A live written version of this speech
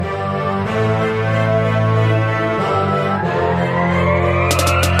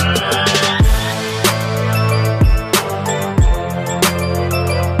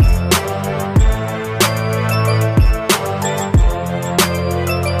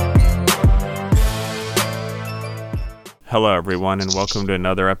Hello, everyone, and welcome to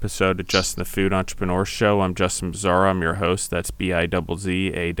another episode of Justin the Food Entrepreneur Show. I'm Justin Bizzarro. I'm your host. That's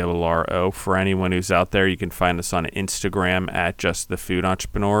BIZZARRO. For anyone who's out there, you can find us on Instagram at Just the Food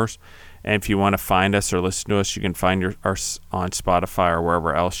Entrepreneurs. And if you want to find us or listen to us, you can find us on Spotify or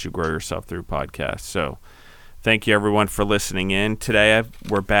wherever else you grow yourself through podcasts. So thank you, everyone, for listening in. Today,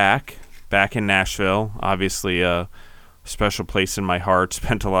 we're back in Nashville. Obviously, a special place in my heart.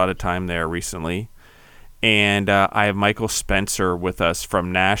 Spent a lot of time there recently. And I have Michael Spencer with us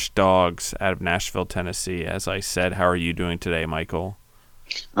from Nash Dogs out of Nashville, Tennessee. As I said, how are you doing today, Michael?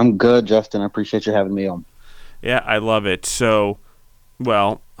 I'm good, Justin. I appreciate you having me on. Yeah, I love it. So,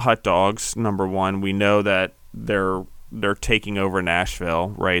 well, hot dogs, number one. We know that they're taking over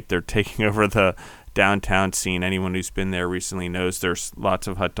Nashville, right? They're taking over the downtown scene. Anyone who's been there recently knows there's lots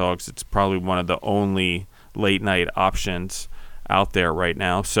of hot dogs. It's probably one of the only late-night options out there right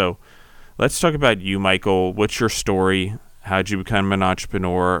now. So, let's talk about you, Michael. What's your story? How'd you become an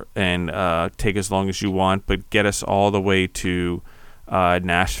entrepreneur? And take as long as you want, but get us all the way to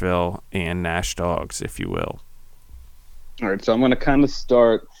Nashville and Nash Dogs, if you will. All right, so I'm going to kind of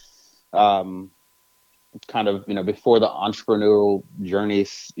start before the entrepreneurial journey,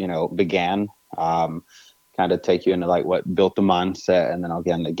 began. Kind of take you into like what built the mindset, and then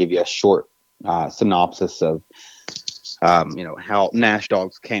again to give you a short synopsis of how Nash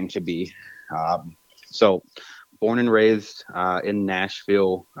Dogs came to be. So born and raised in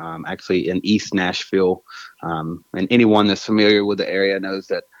Nashville, actually in East Nashville. And anyone that's familiar with the area knows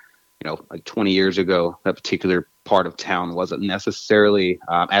that, like 20 years ago, that particular part of town wasn't necessarily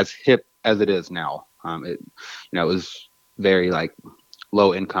as hip as it is now. It was very like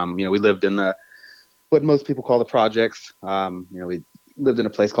low income. We lived in what most people call the projects. We lived in a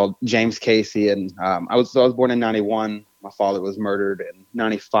place called James Casey, and I was born in 91. My father was murdered in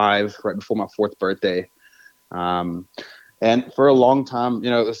 95, right before my 4th birthday. And for a long time,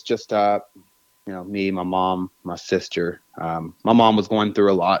 it was just, me, my mom, my sister. My mom was going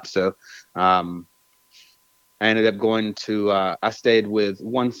through a lot. So I ended up I stayed with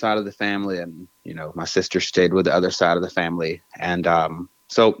one side of the family, and, my sister stayed with the other side of the family. And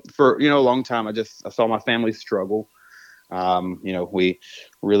so for, a long time, I saw my family struggle. We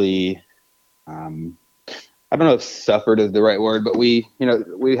really, I don't know if suffered is the right word, but we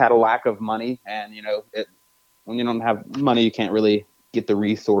had a lack of money, and, when you don't have money, you can't really get the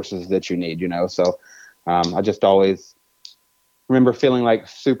resources that you need, So I just always remember feeling like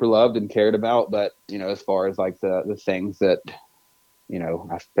super loved and cared about. But, as far as like the things that,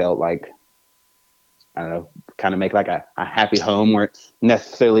 I felt like, I don't know, kind of make like a happy home weren't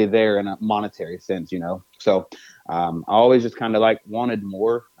necessarily there in a monetary sense, So I always just kind of like wanted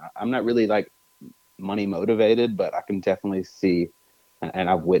more. I'm not really like money motivated, but I can definitely see, and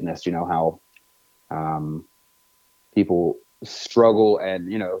I've witnessed, how people struggle and,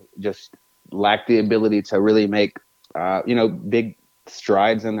 just lack the ability to really make, big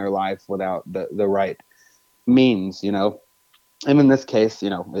strides in their life without the right means, And in this case,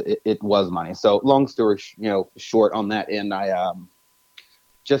 it was money. So long story, short on that end, I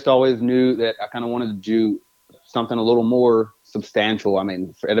just always knew that I kind of wanted to do something a little more substantial. I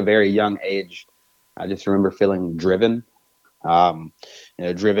mean, at a very young age, I just remember feeling driven, to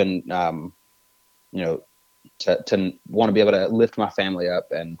want to be able to lift my family up.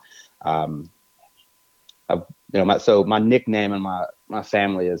 And, my nickname in my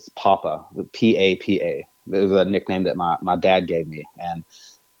family is Papa, the P-A-P-A. It was a nickname that my dad gave me. And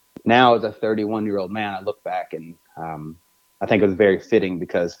now as a 31-year-old man, I look back and, I think it was very fitting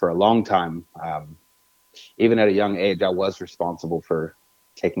because for a long time, even at a young age, I was responsible for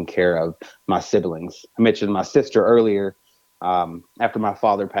taking care of my siblings. I mentioned my sister earlier. After my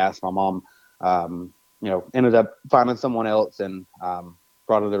father passed, my mom, ended up finding someone else and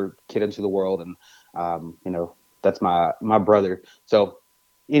brought another kid into the world. And, that's my brother. So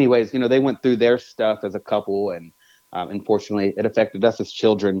anyways, they went through their stuff as a couple, and unfortunately it affected us as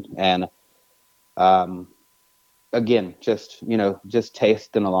children. And again, just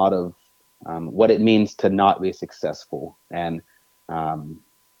tasting a lot of what it means to not be successful. And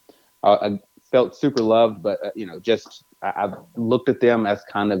I felt super loved, but I've looked at them as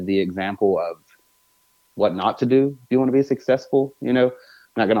kind of the example of what not to do if you want to be successful. I'm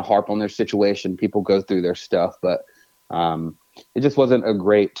not going to harp on their situation. People go through their stuff, but it just wasn't a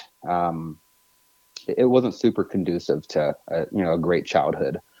great. It wasn't super conducive to a great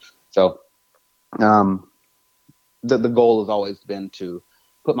childhood. So the goal has always been to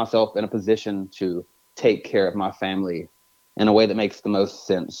put myself in a position to take care of my family in a way that makes the most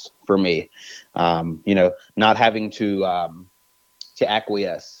sense for me. Not having to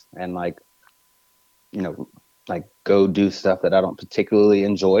acquiesce and like go do stuff that I don't particularly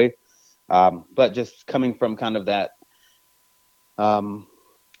enjoy. But just coming from kind of that, um,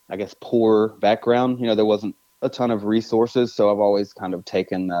 I guess, poor background, there wasn't a ton of resources. So I've always kind of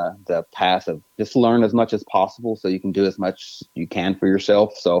taken the path of just learn as much as possible so you can do as much you can for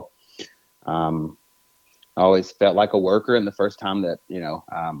yourself. So um, I always felt like a worker. And the first time that,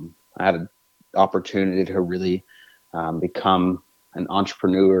 I had an opportunity to really become an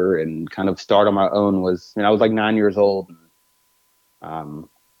entrepreneur and kind of start on my own was, I was like 9 years old. And,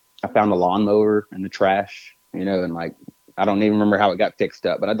 I found a lawnmower in the trash, and like, I don't even remember how it got fixed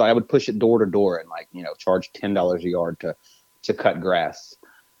up, but I would push it door to door and like, charge $10 a yard to cut grass.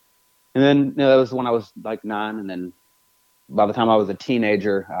 And then, that was when I was like 9. And then by the time I was a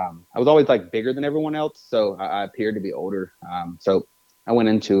teenager, I was always like bigger than everyone else. So I appeared to be older. So I went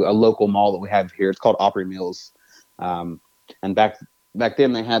into a local mall that we have here. It's called Opry Mills. And back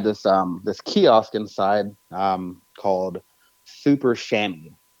then they had this kiosk inside, called Super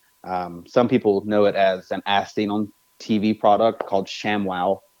Chamois. Some people know it as an as seen on TV product called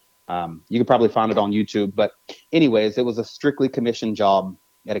ShamWow. You could probably find it on YouTube, but anyways, it was a strictly commission job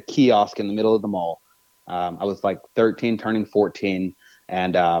at a kiosk in the middle of the mall. I was like 13, turning 14,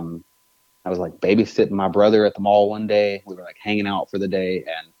 and I was like babysitting my brother at the mall one day. We were like hanging out for the day,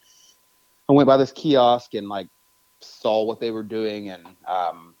 and I went by this kiosk and like saw what they were doing, and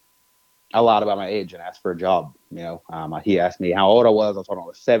I lied about my age and asked for a job. He asked me how old I was. I told him I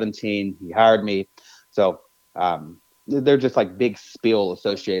was 17. He hired me. So they're just like big spiel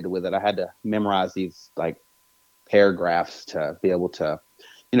associated with it. I had to memorize these like paragraphs to be able to,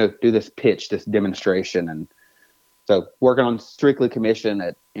 do this pitch, this demonstration. And so working on strictly commission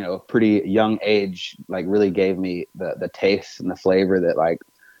at, a pretty young age, like really gave me the taste and the flavor that like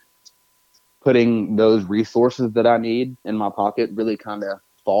putting those resources that I need in my pocket really kind of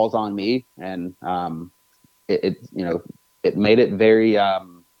falls on me. And it made it very,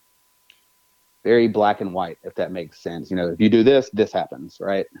 very black and white, if that makes sense. If you do this, this happens,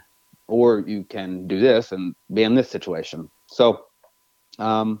 right? Or you can do this and be in this situation. So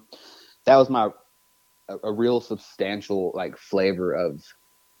that was a real substantial like flavor of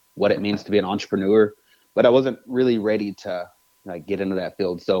what it means to be an entrepreneur. But I wasn't really ready to like get into that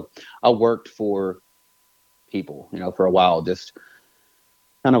field. So I worked for people, for a while, just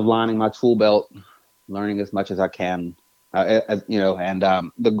kind of lining my tool belt, learning as much as I can. And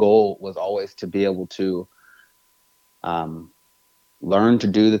the goal was always to be able to learn to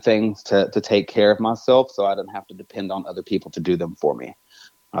do the things to take care of myself so I didn't have to depend on other people to do them for me,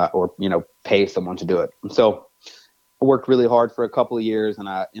 or, pay someone to do it. So I worked really hard for a couple of years, and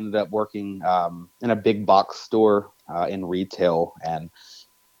I ended up working in a big box store in retail. And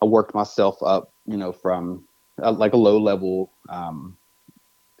I worked myself up, from like a low level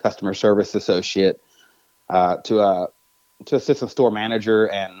customer service associate to assistant store manager,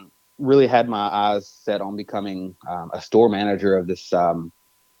 and really had my eyes set on becoming a store manager of this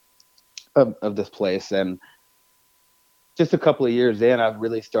of this place. And just a couple of years in, I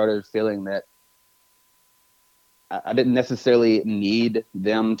really started feeling that I didn't necessarily need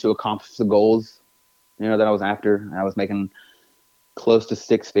them to accomplish the goals, that I was after. I was making close to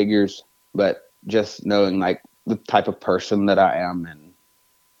six figures, but just knowing like the type of person that I am, and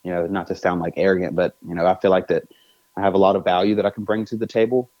not to sound like arrogant, but I feel like that I have a lot of value that I can bring to the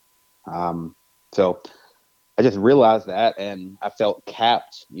table. So I just realized that, and I felt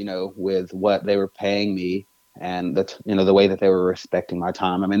capped, with what they were paying me, and the way that they were respecting my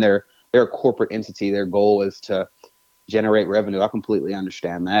time. I mean, they're a corporate entity. Their goal is to generate revenue. I completely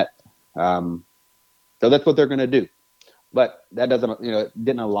understand that. So that's what they're going to do. But that doesn't, it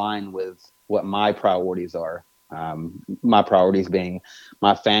didn't align with what my priorities are. My priorities being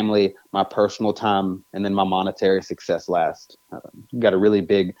my family, my personal time, and then my monetary success last. Got a really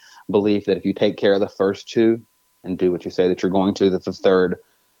big belief that if you take care of the first two and do what you say that you're going to, that's the third.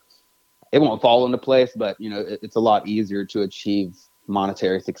 It won't fall into place, but it's a lot easier to achieve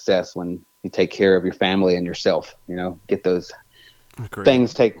monetary success when you take care of your family and yourself. Get those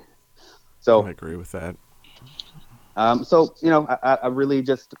things take. So I agree with that. I really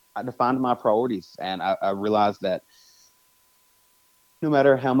I defined my priorities, and I realized that no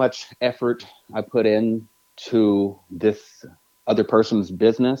matter how much effort I put in to this other person's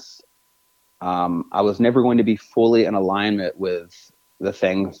business, I was never going to be fully in alignment with the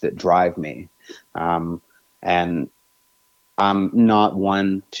things that drive me. And I'm not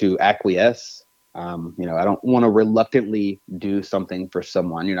one to acquiesce. I don't want to reluctantly do something for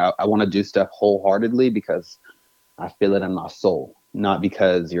someone. I want to do stuff wholeheartedly because I feel it in my soul, not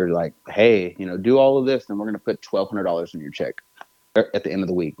because you're like, hey, do all of this and we're going to put $1,200 in your check at the end of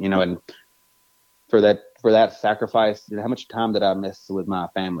the week, and for that for that sacrifice, how much time did I miss with my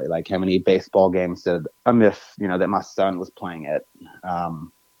family? Like how many baseball games did I miss, that my son was playing at?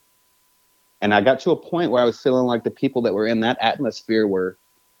 And I got to a point where I was feeling like the people that were in that atmosphere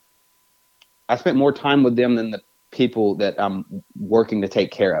I spent more time with them than the people that I'm working to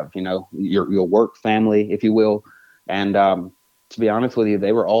take care of, your work family, if you will. And to be honest with you,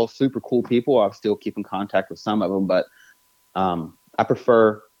 they were all super cool people. I still keep in contact with some of them, but I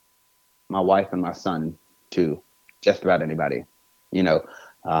prefer my wife and my son to just about anybody,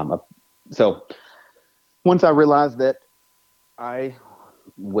 So once I realized that I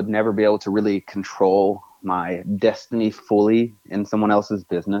would never be able to really control my destiny fully in someone else's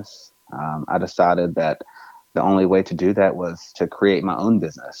business, I decided that the only way to do that was to create my own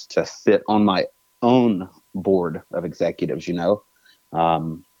business, to sit on my own board of executives,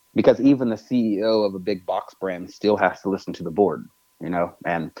 because even the CEO of a big box brand still has to listen to the board,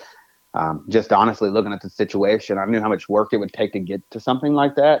 and just honestly looking at the situation, I knew how much work it would take to get to something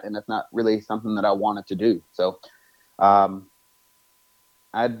like that. And it's not really something that I wanted to do. So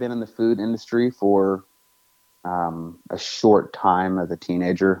I'd been in the food industry for a short time as a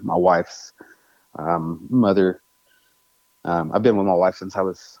teenager. My wife's mother, I've been with my wife since I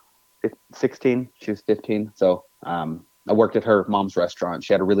was 16. She was 15. So I worked at her mom's restaurant.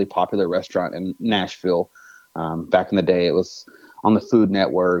 She had a really popular restaurant in Nashville. Back in the day, it was on the Food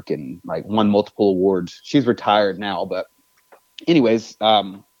Network and like won multiple awards. She's retired now, but anyways,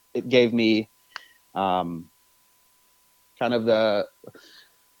 it gave me kind of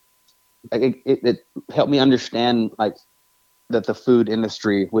it helped me understand like that the food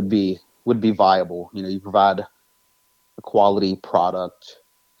industry would be viable. You provide a quality product,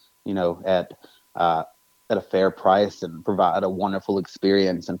 at a fair price and provide a wonderful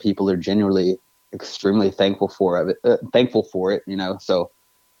experience, and people are genuinely extremely thankful for it. So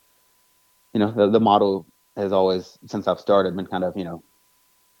the motto has always, since I've started, been kind of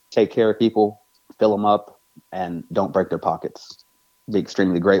take care of people, fill them up, and don't break their pockets. Be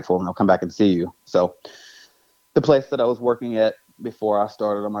extremely grateful, and they'll come back and see you. So the place that I was working at before I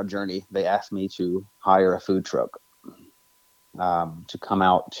started on my journey, they asked me to hire a food truck to come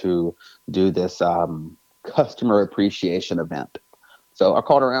out to do this customer appreciation event. So I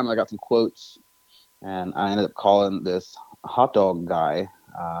called around and I got some quotes, and I ended up calling this hot dog guy.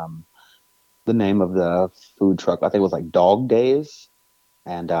 The name of the food truck, I think it was like Dog Days.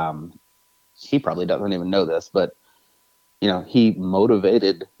 And he probably doesn't even know this, but he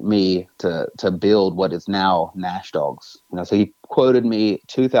motivated me to build what is now Nash Dogs. So he quoted me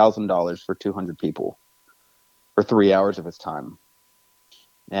 $2,000 for 200 people for 3 hours of his time.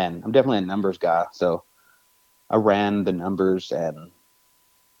 And I'm definitely a numbers guy, so I ran the numbers, and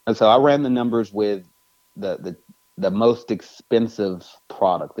so I ran the numbers with the most expensive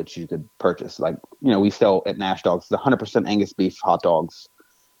product that you could purchase. Like, we sell at Nash Dogs the 100% Angus beef hot dogs.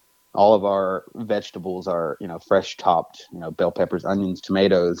 All of our vegetables are, fresh chopped, bell peppers, onions,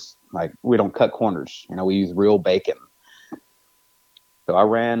 tomatoes. Like, we don't cut corners. We use real bacon. So I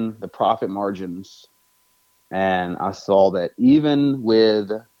ran the profit margins, and I saw that even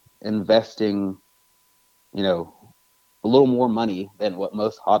with investing, a little more money than what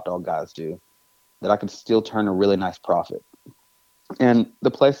most hot dog guys do, that I could still turn a really nice profit. And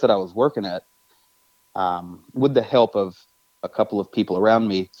the place that I was working at, with the help of a couple of people around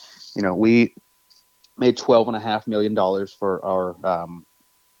me, we made $12.5 million for our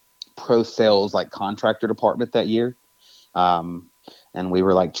pro sales like contractor department that year. And we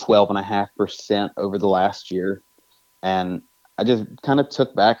were like 12.5% over the last year. And I just kind of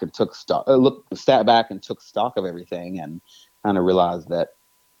sat back and took stock of everything, and kind of realized that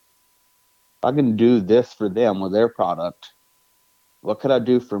if I can do this for them with their product, what could I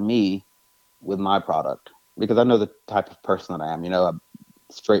do for me with my product? Because I know the type of person that I am. I'm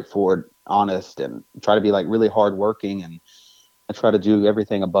straightforward, honest, and try to be like really hardworking, and I try to do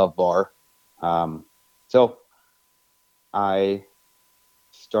everything above bar. So I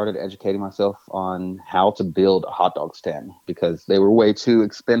started educating myself on how to build a hot dog stand, because they were way too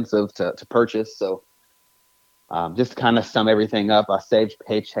expensive to purchase. So just to kind of sum everything up, I saved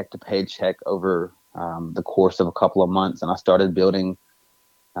paycheck to paycheck over the course of a couple of months, and I started building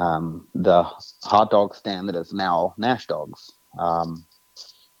the hot dog stand that is now Nash Dogs.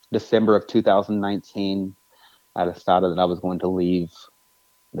 December of 2019, I decided that I was going to leave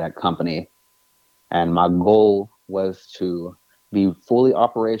that company, and my goal was to be fully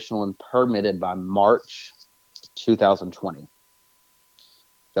operational and permitted by March 2020.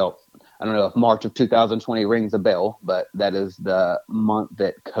 So I don't know if March of 2020 rings a bell, but that is the month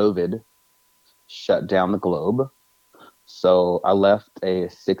that COVID shut down the globe. So I left a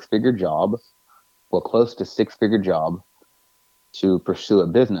 6-figure job, close to six-figure job to pursue a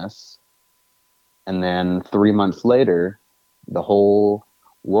business. And then 3 months later, the whole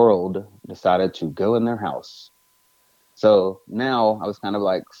world decided to go in their house. So now I was kind of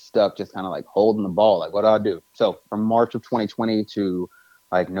like stuck, just kind of like holding the ball. Like, what do I do? So from March of 2020 to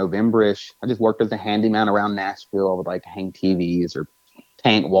like November-ish, I just worked as a handyman around Nashville. I would like hang TVs or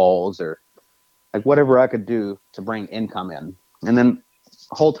paint walls or like whatever I could do to bring income in. And then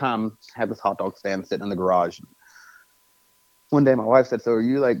the whole time I had this hot dog stand sitting in the garage. One day my wife said, so are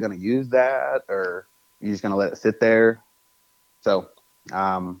you like going to use that or are you just going to let it sit there? So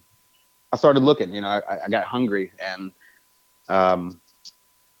I started looking, I got hungry and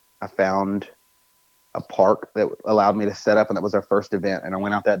I found a park that allowed me to set up, and that was our first event. And I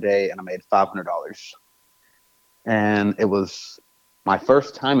went out that day and I made $500. And it was my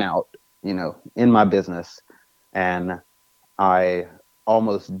first time out, in my business. And I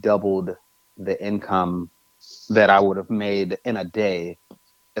almost doubled the income that I would have made in a day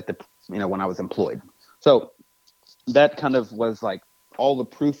when I was employed. So that kind of was like all the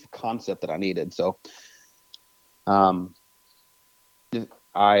proof of concept that I needed. So,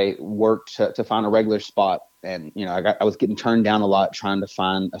 I worked to find a regular spot, and I was getting turned down a lot trying to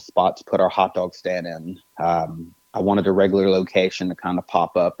find a spot to put our hot dog stand in. I wanted a regular location to kind of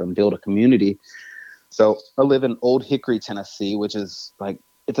pop up and build a community. So I live in Old Hickory, Tennessee, which is like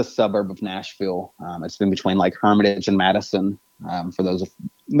it's a suburb of Nashville. It's in between like Hermitage and Madison. For those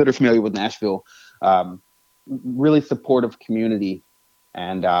that are familiar with Nashville, really supportive community,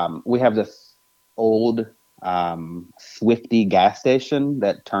 and we have this old Swifty gas station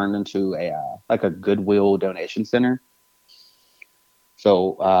that turned into a Goodwill donation center.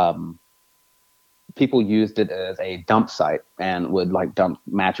 So people used it as a dump site and would like dump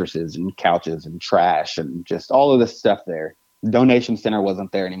mattresses and couches and trash and just all of this stuff there. Donation center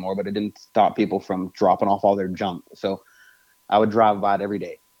wasn't there anymore, but it didn't stop people from dropping off all their junk. So I would drive by it every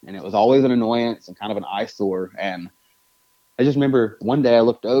day, and it was always an annoyance and kind of an eyesore. And I just remember one day I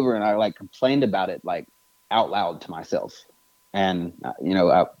looked over and I like complained about it like out loud to myself. And,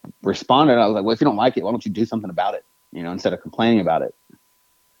 I responded. I was like, well, if you don't like it, why don't you do something about it? Instead of complaining about it.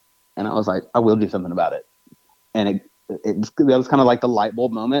 And I was like, I will do something about it. And that was kind of like the light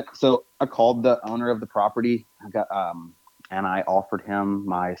bulb moment. So I called the owner of the property. And I offered him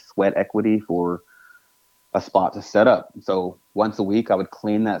my sweat equity for a spot to set up. So once a week I would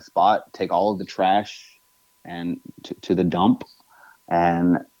clean that spot, take all of the trash and to the dump.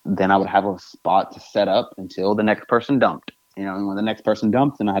 And then I would have a spot to set up until the next person dumped, and when the next person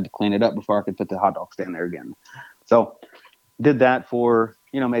dumped, then I had to clean it up before I could put the hot dog stand there again. So did that for,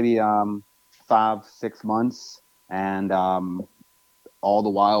 maybe 5-6 months, and all the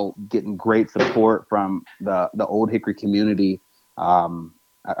while getting great support from the Old Hickory community.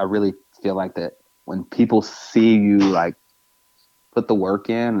 I really feel like that when people see you like put the work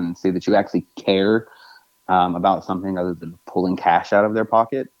in and see that you actually care about something other than pulling cash out of their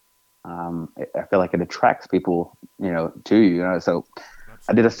pocket, I feel like it attracts people, to you. So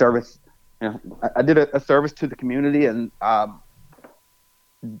I did a service, I did a service to the community, and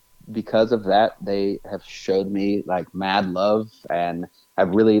because of that, they have showed me like mad love and have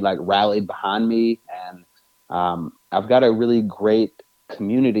really like rallied behind me. And I've got a really great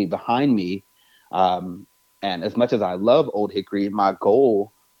community behind me. And as much as I love Old Hickory, my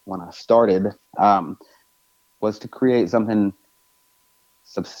goal when I started was to create something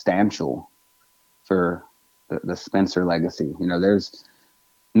substantial for the Spencer legacy. There's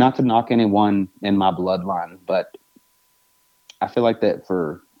not to knock anyone in my bloodline, but I feel like that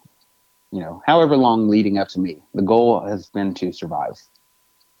for, however long leading up to me, the goal has been to survive.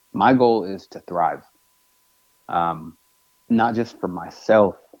 My goal is to thrive. Not just for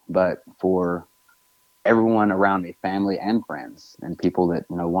myself, but for everyone around me, family and friends and people that,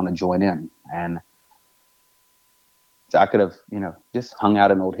 want to join in. And so I could have, just hung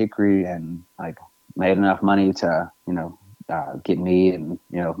out in Old Hickory and like made enough money to, get me and,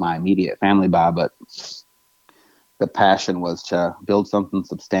 my immediate family by. But the passion was to build something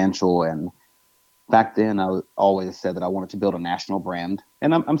substantial. And back then I always said that I wanted to build a national brand.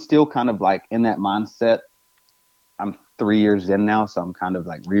 And I'm still kind of like in that mindset. I'm 3 years in now, so I'm kind of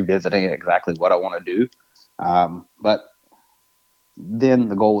like revisiting exactly what I want to do. But then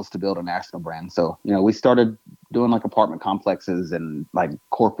the goal was to build a national brand. So, we started doing like apartment complexes and like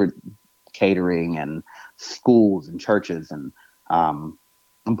corporate catering and schools and churches. And I'm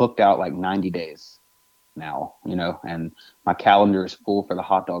booked out like 90 days now, and my calendar is full for the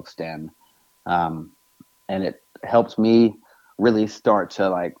hot dog stand. And it helped me really start to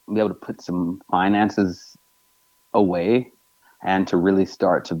like be able to put some finances away and to really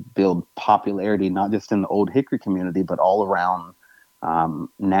start to build popularity, not just in the Old Hickory community, but all around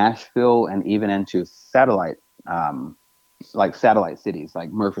Nashville and even into satellite cities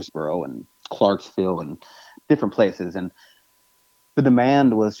like Murfreesboro and Clarksville and different places. And the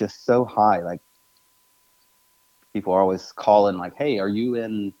demand was just so high. Like, people are always calling like, "Hey, are you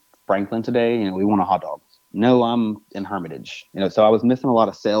in Franklin today? We want a hot dog." No, I'm in Hermitage. So I was missing a lot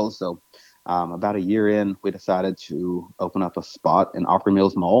of sales. So about a year in, we decided to open up a spot in Opry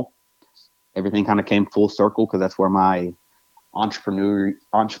Mills Mall. Everything kind of came full circle because that's where my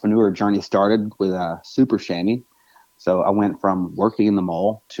entrepreneur journey started with Super Shammy. So I went from working in the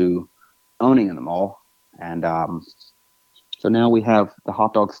mall to owning in the mall. And so now we have the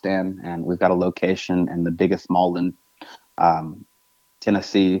hot dog stand, and we've got a location in the biggest mall in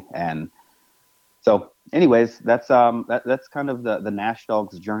Tennessee. And so anyways, that's kind of the Nash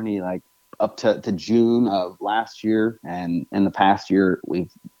Dogs journey, like up to June of last year. And in the past year,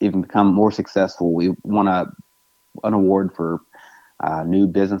 we've even become more successful. We won an award for New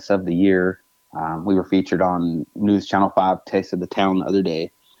Business of the Year. We were featured on News Channel 5 Taste of the Town the other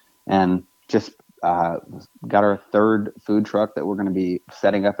day, and just got our third food truck that we're going to be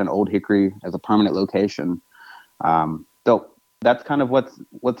setting up in Old Hickory as a permanent location. So that's kind of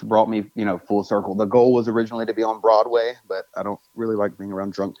what's brought me, full circle. The goal was originally to be on Broadway, but I don't really like being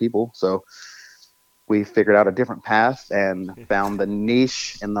around drunk people. So we figured out a different path and found the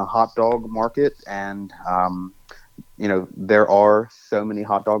niche in the hot dog market. And, there are so many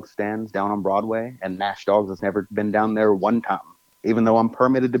hot dog stands down on Broadway, and Nash Dogs has never been down there one time, even though I'm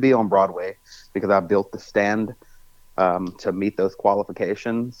permitted to be on Broadway because I built the stand to meet those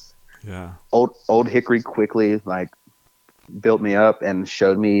qualifications. Yeah. Old Hickory quickly built me up and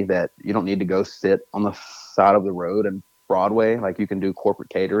showed me that you don't need to go sit on the side of the road in Broadway. Like, you can do corporate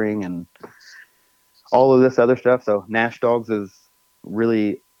catering and all of this other stuff. So Nash Dogs has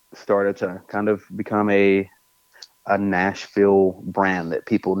really started to kind of become a Nashville brand that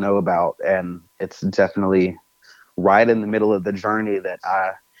people know about. And it's definitely right in the middle of the journey that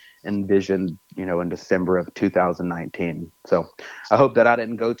I envisioned, in December of 2019. So I hope that I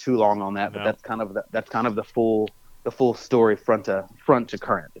didn't go too long on that, but that's kind of the full story front to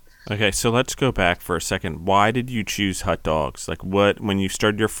current. Okay, so let's go back for a second. Why did you choose hot dogs? Like, when you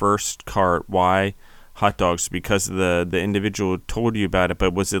started your first cart, why hot dogs? Because the individual told you about it,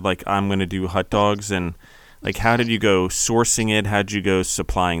 but was it like, I'm going to do hot dogs? And like, how did you go sourcing it? How did you go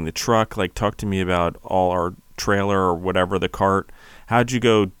supplying the truck? Like, talk to me about all our trailer or whatever, the cart. How'd you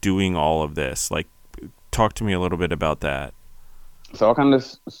go doing all of this? Like, talk to me a little bit about that. So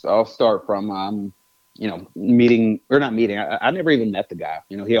I'll start from, meeting or not meeting. I never even met the guy.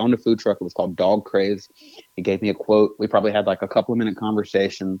 He owned a food truck. It was called Dog Craze. He gave me a quote. We probably had like a couple of minute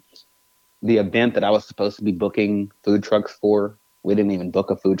conversation. The event that I was supposed to be booking food trucks for, we didn't even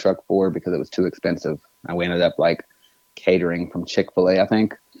book a food truck for because it was too expensive. And we ended up like catering from Chick-fil-A, I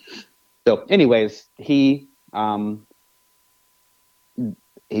think. So anyways, he said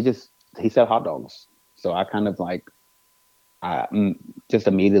hot dogs. So I kind of just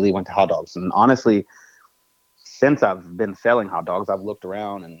immediately went to hot dogs. And honestly, since I've been selling hot dogs, I've looked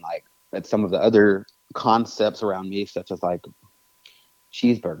around and at some of the other concepts around me, such as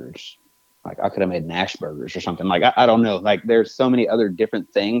cheeseburgers. Like, I could have made Nash burgers or something. Like, I don't know. Like, there's so many other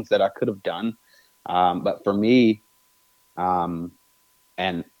different things that I could have done. But for me, and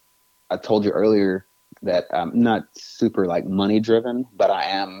I told you earlier that I'm not super money driven, but I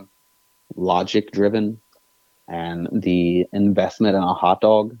am logic driven. And the investment in a hot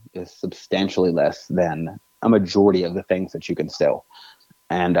dog is substantially less than a majority of the things that you can sell.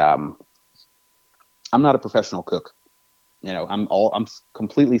 And I'm not a professional cook. I'm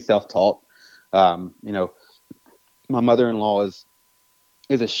completely self-taught. My mother-in-law is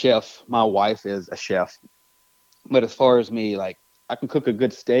a chef. My wife is a chef. But as far as me, I can cook a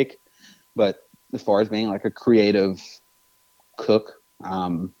good steak, but as far as being a creative cook,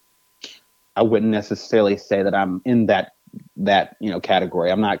 I wouldn't necessarily say that I'm in that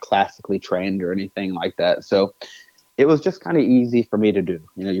category. I'm not classically trained or anything like that. So it was just kind of easy for me to do.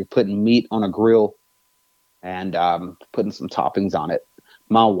 You're putting meat on a grill and putting some toppings on it.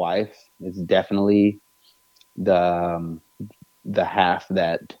 My wife is definitely the half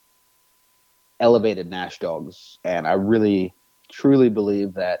that elevated Nash Dogs, and I really truly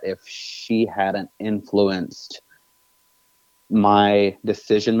believe that if she hadn't influenced my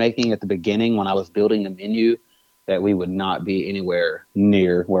decision making at the beginning when I was building the menu, that we would not be anywhere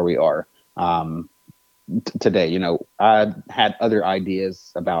near where we are today. I had other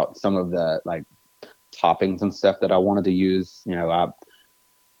ideas about some of the toppings and stuff that I wanted to use.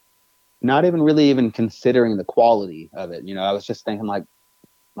 not even really even considering the quality of it. I was just thinking like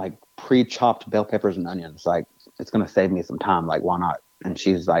pre-chopped bell peppers and onions. Like, it's going to save me some time. Like, why not? And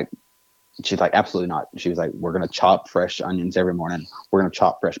she's like, absolutely not. She was like, we're going to chop fresh onions every morning. We're going to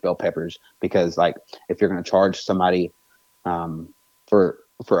chop fresh bell peppers, because like, if you're going to charge somebody for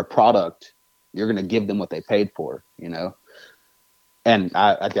a product, you're going to give them what they paid for, And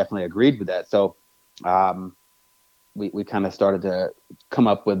I definitely agreed with that. So we kind of started to come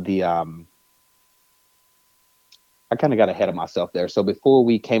up with the I kind of got ahead of myself there. So before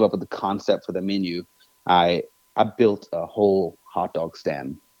we came up with the concept for the menu, I built a whole hot dog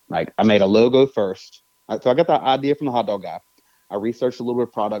stand. Like, I made a logo first. So I got the idea from the hot dog guy. I researched a little bit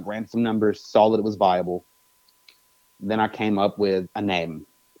of product, ran some numbers, saw that it was viable. Then I came up with a name,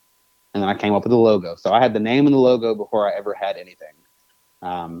 and then I came up with a logo. So I had the name and the logo before I ever had anything.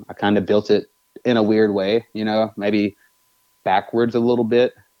 I kind of built it in a weird way, maybe backwards a little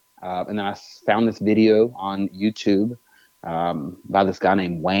bit. And then I found this video on YouTube by this guy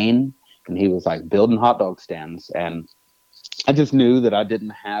named Wayne, and he was like building hot dog stands. And I just knew that I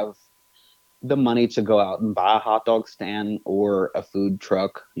didn't have the money to go out and buy a hot dog stand or a food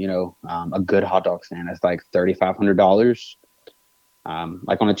truck. A good hot dog stand is like $3,500,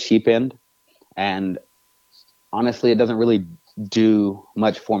 like on a cheap end. And honestly, it doesn't really do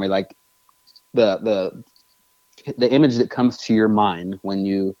much for me. Like, the image that comes to your mind when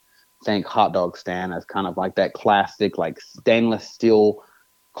you think hot dog stand as kind of like that classic, like stainless steel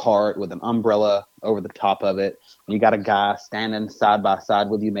cart with an umbrella over the top of it. And you got a guy standing side by side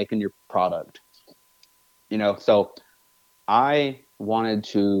with you making your product. So I wanted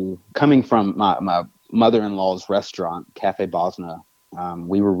to, coming from my mother-in-law's restaurant, Cafe Bosna,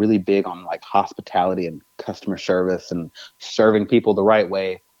 we were really big on like hospitality and customer service and serving people the right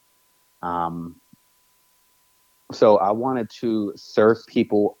way. So I wanted to serve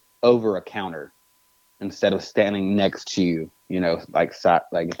people over a counter instead of standing next to you, like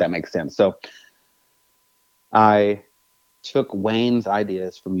if that makes sense. So I took Wayne's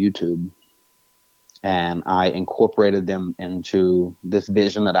ideas from YouTube and I incorporated them into this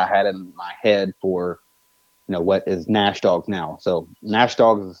vision that I had in my head for, what is Nash Dogs now. So Nash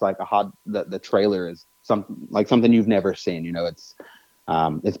Dogs is like the trailer is something you've never seen.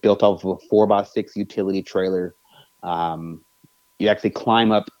 It's built off of a 4x6 utility trailer. You actually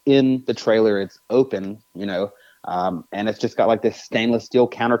climb up in the trailer. It's open, and it's just got like this stainless steel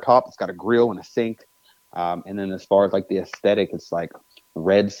countertop. It's got a grill and a sink. And then as far as like the aesthetic, it's like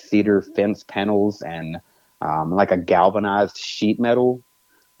red cedar fence panels and like a galvanized sheet metal.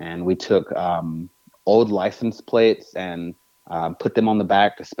 And we took old license plates and put them on the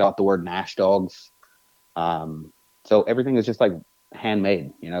back to spell out the word Nash Dogs. So everything is just like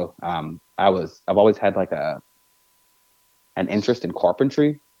handmade, I've always had like an interest in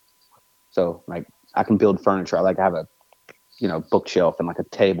carpentry. So like I can build furniture. I have a, bookshelf and like a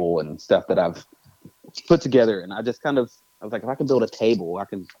table and stuff that I've put together. And I was like, if I can build a table, I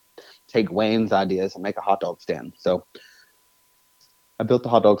can take Wayne's ideas and make a hot dog stand. So I built the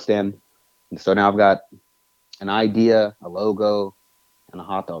hot dog stand. And so now I've got an idea, a logo, and a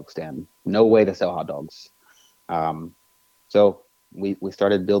hot dog stand. No way to sell hot dogs. So we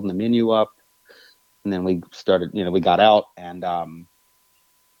started building the menu up. And then we started, we got out and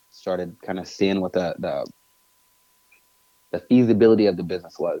started kind of seeing what the feasibility of the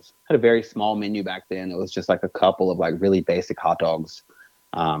business was. Had a very small menu back then. It was just like a couple of like really basic hot dogs.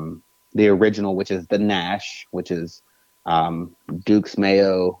 The original, which is the Nash, which is Duke's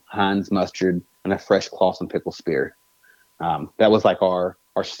mayo, Heinz mustard, and a fresh Clausen pickle spear. That was like our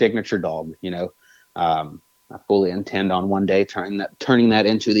signature dog. I fully intend on one day turning that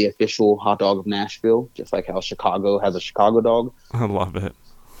into the official hot dog of Nashville, just like how Chicago has a Chicago dog. I love it.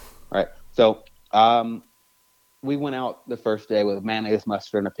 All right. So we went out the first day with mayonnaise,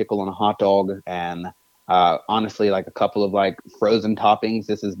 mustard, and a pickle on a hot dog. And honestly, like a couple of like frozen toppings.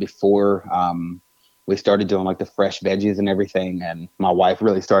 This is before we started doing like the fresh veggies and everything. And my wife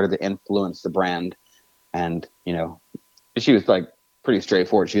really started to influence the brand. And, she was like, pretty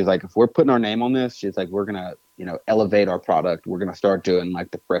straightforward. She was like, if we're putting our name on this, she's like, we're going to, elevate our product. We're going to start doing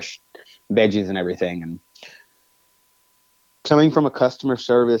like the fresh veggies and everything. And coming from a customer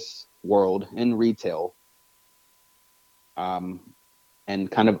service world in retail, and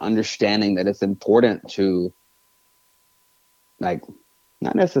kind of understanding that it's important to like,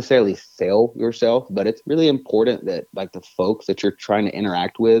 not necessarily sell yourself, but it's really important that like the folks that you're trying to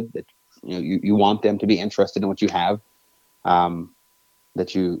interact with, that, you want them to be interested in what you have. That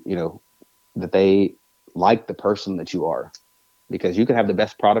that they like the person that you are, because you could have the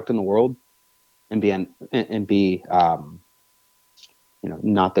best product in the world and be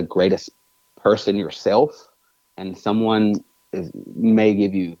not the greatest person yourself, and someone may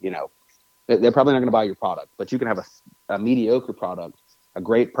give you, they're probably not going to buy your product, but you can have a mediocre product, a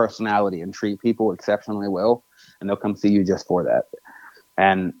great personality, and treat people exceptionally well, and they'll come see you just for that.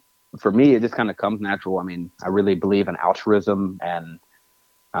 And for me, it just kind of comes natural. I mean, I really believe in altruism and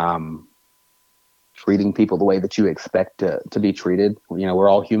treating people the way that you expect to be treated. We're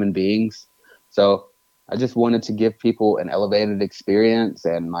all human beings. So I just wanted to give people an elevated experience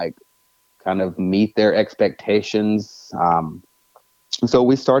and like kind of meet their expectations. So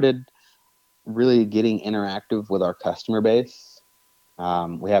we started really getting interactive with our customer base.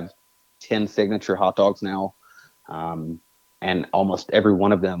 We have 10 signature hot dogs now. And almost every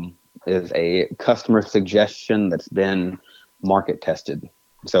one of them is a customer suggestion that's been market tested.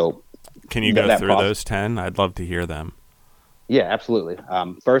 So can you go through those 10? I'd love to hear them. Yeah, absolutely.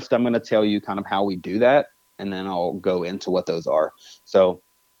 First, I'm going to tell you kind of how we do that, and then I'll go into what those are. So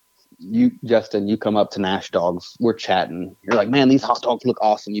Justin, you come up to Nash Dogs. We're chatting. You're like, man, these hot dogs look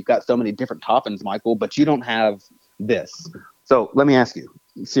awesome. You've got so many different toppings, Michael, but you don't have this. So let me ask you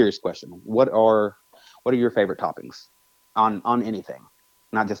a serious question. What are your favorite toppings on anything,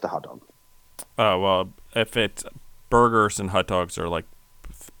 not just a hot dog? Oh, well, if it's burgers and hot dogs are like,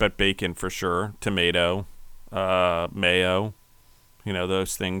 but bacon for sure, tomato, mayo,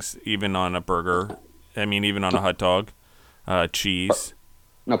 those things, even on a burger. I mean, even on a hot dog, cheese.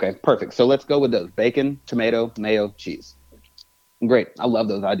 Okay, perfect. So let's go with those: bacon, tomato, mayo, cheese. Great. I love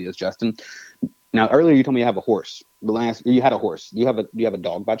those ideas, Justin. Now, earlier you told me you have a horse. You had a horse. Do you have a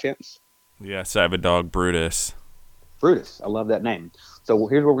dog by chance? Yes, I have a dog, Brutus. Brutus. I love that name. So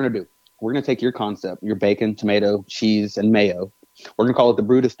here's what we're going to do. We're going to take your concept, your bacon, tomato, cheese, and mayo. We're going to call it the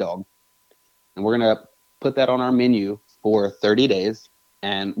Brutus dog. And we're going to put that on our menu for 30 days.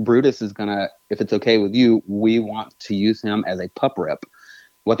 And Brutus is going to, if it's okay with you, we want to use him as a pup rep.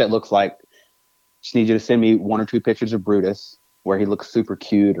 What that looks like, just need you to send me 1 or 2 pictures of Brutus where he looks super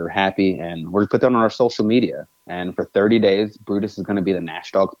cute or happy, and we're going to put that on our social media. And for 30 days, Brutus is going to be the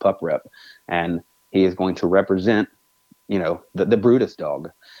Nash Dogs pup rep, and he is going to represent, the Brutus dog.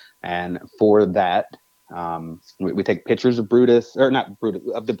 And for that, we take pictures of Brutus, or not Brutus,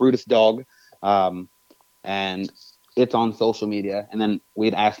 of the Brutus dog, and it's on social media. And then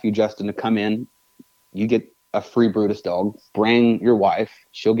we'd ask you, Justin, to come in. You get a free Brutus dog. Bring your wife.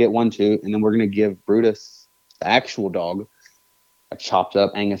 She'll get one too. And then we're going to give Brutus, the actual dog, a chopped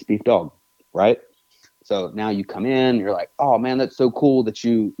up Angus beef dog, right? So now you come in, you're like, oh man, that's so cool that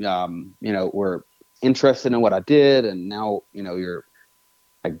you, were interested in what I did. And now, you're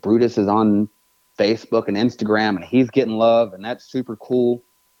like, Brutus is on Facebook and Instagram and he's getting love, and that's super cool.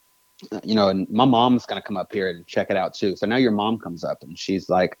 And my mom's going to come up here and check it out too. So now your mom comes up and she's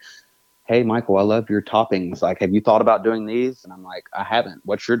like, hey, Michael, I love your toppings. Like, have you thought about doing these? And I'm like, I haven't.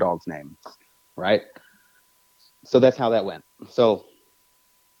 What's your dog's name? Right? So that's how that went. So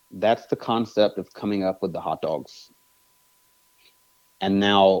that's the concept of coming up with the hot dogs. And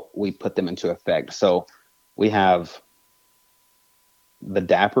now we put them into effect. So we have the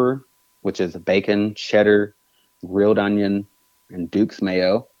Dapper, which is bacon, cheddar, grilled onion, and Duke's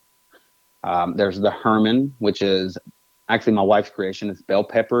mayo. There's the Herman, which is actually my wife's creation. It's bell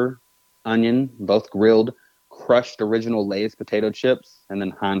pepper, onion, both grilled, crushed original Lay's potato chips, and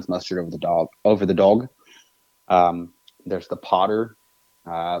then Heinz mustard over the dog. There's the Potter,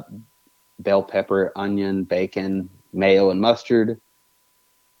 bell pepper, onion, bacon, mayo, and mustard.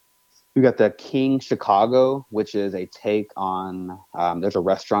 We got the King Chicago, which is a take on, there's a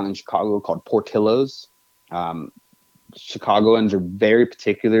restaurant in Chicago called Portillo's. Chicagoans are very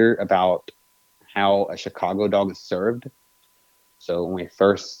particular about how a Chicago dog is served. So when we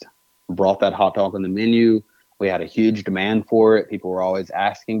first brought that hot dog on the menu, we had a huge demand for it. People were always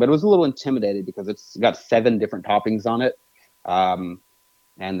asking, but it was a little intimidated because it's got 7 different toppings on it.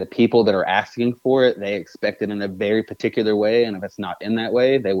 And the people that are asking for it, they expect it in a very particular way. And if it's not in that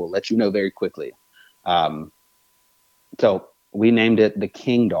way, they will let you know very quickly. So we named it the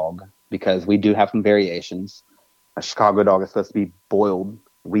King Dog because we do have some variations. A Chicago dog is supposed to be boiled.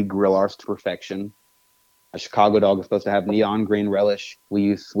 We grill ours to perfection. A Chicago dog is supposed to have neon green relish. We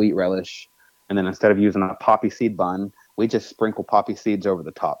use sweet relish. And then instead of using a poppy seed bun, we just sprinkle poppy seeds over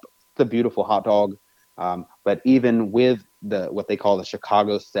the top. It's a beautiful hot dog. But even with what they call the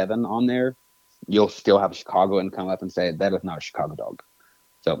Chicago 7 on there, you'll still have a Chicagoan come up and say, that is not a Chicago dog.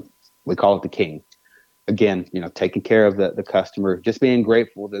 So we call it the King. Again, taking care of the customer, just being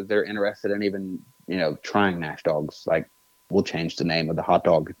grateful that they're interested in even, trying Nash Dogs. Like, we'll change the name of the hot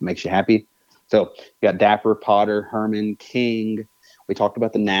dog if it makes you happy. So you got Dapper, Potter, Herman, King. We talked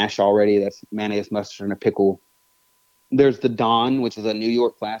about the Nash already. That's mayonnaise, mustard, and a pickle. There's the Don, which is a New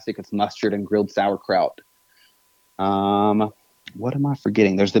York classic. It's mustard and grilled sauerkraut. What am I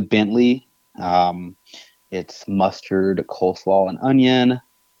forgetting? There's the Bentley. It's mustard, coleslaw, and onion. And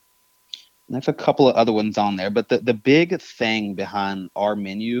there's a couple of other ones on there. But the big thing behind our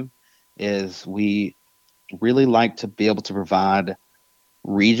menu is we really like to be able to provide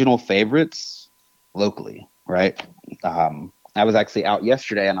regional favorites locally, right? I was actually out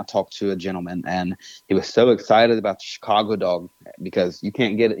yesterday and I talked to a gentleman and he was so excited about the Chicago dog because you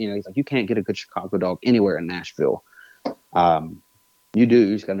can't get it. He's like, you can't get a good Chicago dog anywhere in Nashville. You do,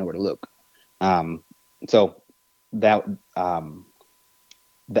 you just gotta know where to look. So that,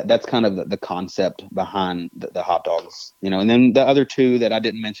 that's kind of the concept behind the hot dogs, and then the other two that I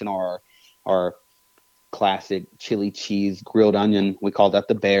didn't mention are classic chili cheese grilled onion. We call that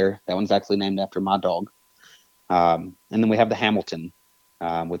the Bear. That one's actually named after my dog. And then we have the Hamilton,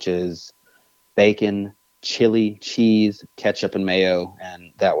 which is bacon, chili, cheese, ketchup, and mayo.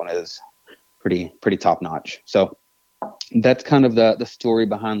 And that one is pretty top notch. So that's kind of the story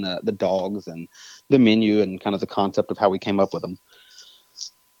behind the dogs and the menu and kind of the concept of how we came up with them.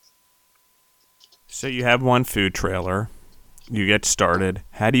 So you have one food trailer. You get started.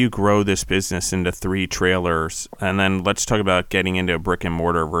 How do you grow this business into 3 trailers? And then let's talk about getting into a brick and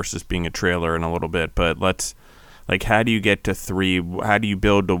mortar versus being a trailer in a little bit. But how do you get to 3? How do you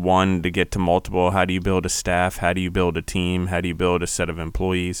build to 1 to get to multiple? How do you build a staff? How do you build a team? How do you build a set of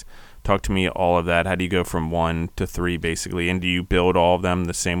employees? Talk to me all of that. How do you go from 1 to 3 basically? And do you build all of them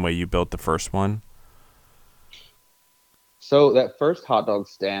the same way you built the first one? So that first hot dog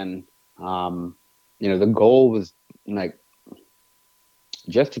stand, the goal was like,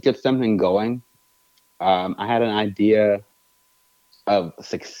 just to get something going. I had an idea of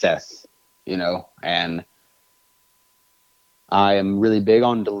success, and I am really big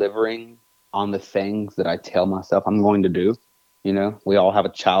on delivering on the things that I tell myself I'm going to do. We all have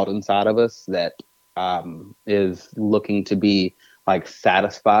a child inside of us that is looking to be like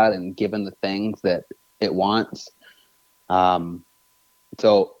satisfied and given the things that it wants.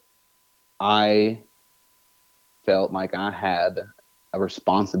 So I felt like I had a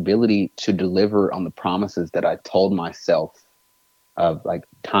responsibility to deliver on the promises that I told myself of like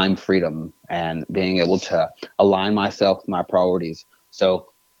time freedom and being able to align myself with my priorities. So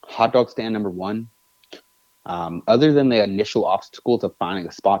hot dog stand number 1, other than the initial obstacles of finding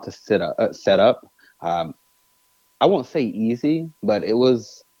a spot to set up, I won't say easy, but it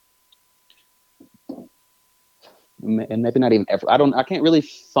was, and maybe not even effort. I can't really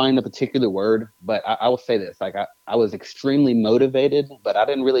find a particular word, but I will say this, like I was extremely motivated, but I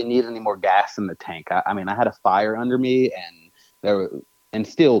didn't really need any more gas in the tank. I mean, I had a fire under me and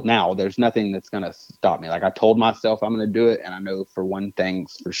still now there's nothing that's going to stop me. Like I told myself I'm going to do it. And I know for one thing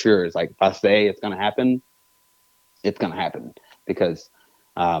for sure is like, if I say it's going to happen, it's going to happen because,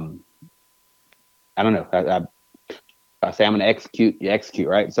 I don't know. I say I'm going to execute, you execute,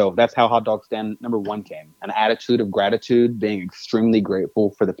 right? So that's how hot dog stand number 1 came. An attitude of gratitude, being extremely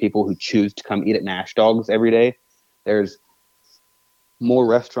grateful for the people who choose to come eat at Nash Dogs every day. There's more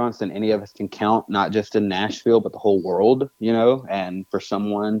restaurants than any of us can count, not just in Nashville, but the whole world, and for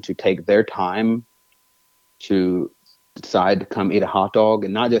someone to take their time to decide to come eat a hot dog,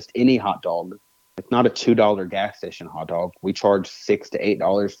 and not just any hot dog. It's not a $2 gas station hot dog. We charge $6 to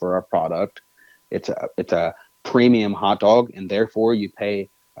 $8 for our product. It's a premium hot dog, and therefore you pay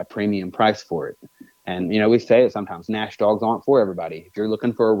a premium price for it. And we say it sometimes, Nash dogs aren't for everybody. If you're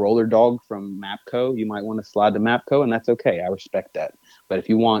looking for a roller dog from Mapco, you might want to slide to Mapco, and that's okay. I respect that. But if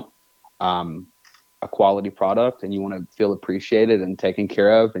you want a quality product and you want to feel appreciated and taken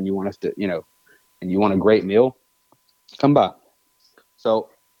care of, and you want us to, and you want a great meal, come by. So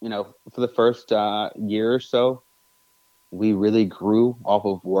for the first year or so, we really grew off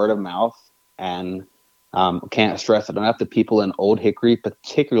of word of mouth. And can't stress it enough, the people in Old Hickory,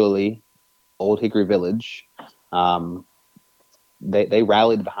 particularly Old Hickory Village, they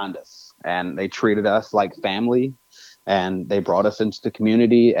rallied behind us and they treated us like family, and they brought us into the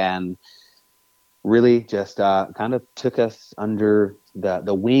community and really just kind of took us under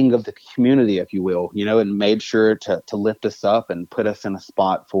the wing of the community, if you will, and made sure to lift us up and put us in a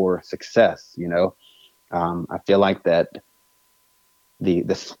spot for success. I feel like that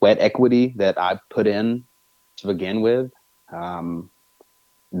the sweat equity that I put in to begin with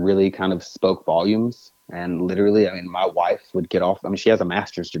really kind of spoke volumes. And literally, I mean, my wife would get off. I mean, she has a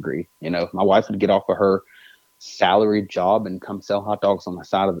master's degree. My wife would get off of her salaried job and come sell hot dogs on the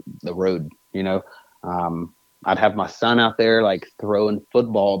side of the road. I'd have my son out there like throwing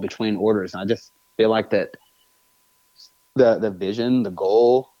football between orders. And I just feel like that the vision, the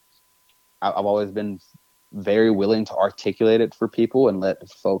goal, I've always been very willing to articulate it for people and let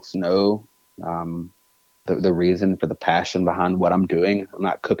folks know the reason for the passion behind what I'm doing. I'm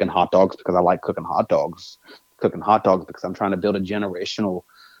not cooking hot dogs because I like cooking hot dogs. Cooking hot dogs because I'm trying to build a generational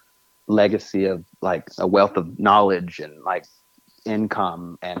legacy of like a wealth of knowledge and like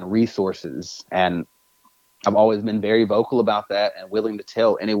income and resources. And I've always been very vocal about that and willing to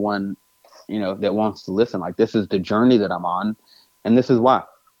tell anyone, that wants to listen, like, this is the journey that I'm on and this is why.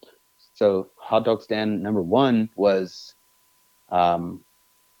 So hot dog stand number one was,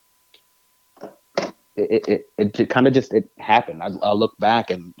 it kind of just, it happened. I look back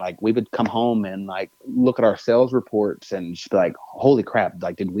and like, we would come home and like, look at our sales reports and just be like, holy crap.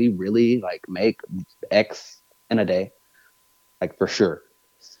 Like, did we really like make X in a day? Like, for sure.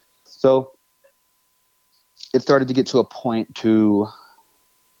 So it started to get to a point to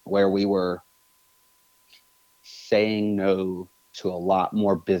where we were saying no to a lot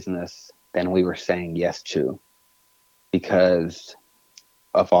more business than we were saying yes to because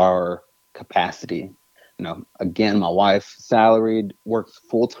of our capacity. Again, my wife, salaried, works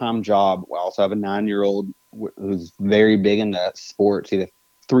full-time job. We also have a 9-year-old who's very big into sports. He's a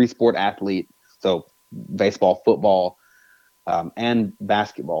 3-sport athlete, so baseball, football, and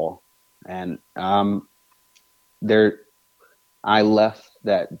basketball. And I left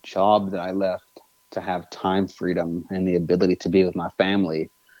that job that I left to have time freedom and the ability to be with my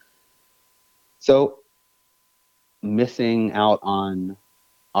family. So missing out on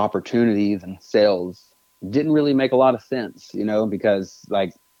opportunities and sales didn't really make a lot of sense, because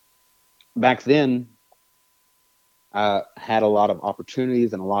like back then I had a lot of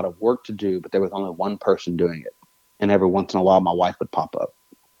opportunities and a lot of work to do, but there was only one person doing it. And every once in a while my wife would pop up.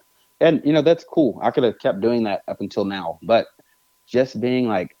 And, that's cool. I could have kept doing that up until now, but just being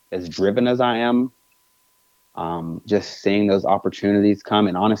like as driven as I am, just seeing those opportunities come.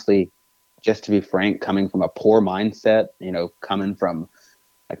 And honestly, just to be frank, coming from a poor mindset, coming from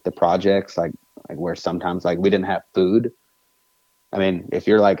like the projects, like where sometimes like we didn't have food. I mean, if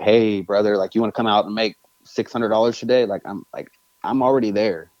you're like, hey brother, like you want to come out and make $600 today, like I'm already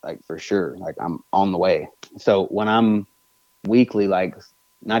there, like for sure, like I'm on the way. So when I'm weekly, like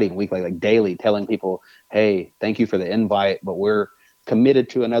not even weekly, like daily, telling people, hey, thank you for the invite, but we're committed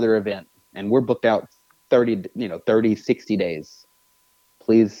to another event and we're booked out 60 days.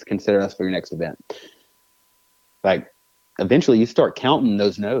 Please consider us for your next event. Like eventually you start counting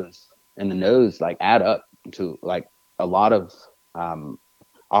those no's, and the no's like add up to like a lot of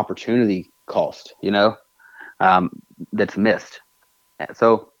opportunity cost, that's missed.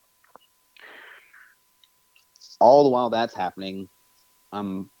 So all the while that's happening,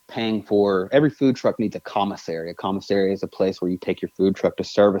 I'm paying for every food truck needs a commissary. A commissary is a place where you take your food truck to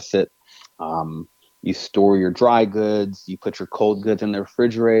service it. You store your dry goods, you put your cold goods in the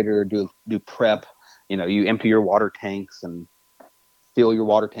refrigerator, do prep, you empty your water tanks and fill your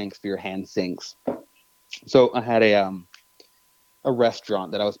water tanks for your hand sinks. So I had a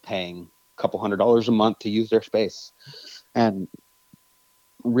restaurant that I was paying a couple $100s a month to use their space, and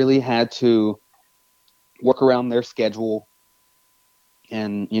really had to work around their schedule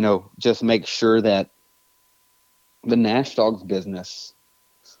and, just make sure that the Nash Dogs business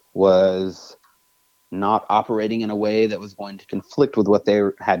was not operating in a way that was going to conflict with what they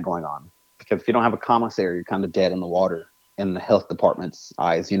had going on. Because if you don't have a commissary, you're kind of dead in the water in the health department's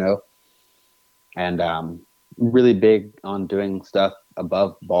eyes, and really big on doing stuff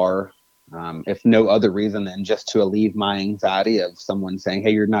above bar, if no other reason than just to alleviate my anxiety of someone saying,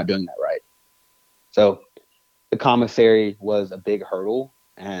 hey, you're not doing that right. So the commissary was a big hurdle,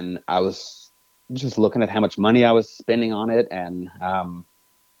 and I was just looking at how much money I was spending on it. And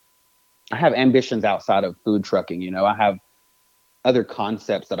I have ambitions outside of food trucking. I have other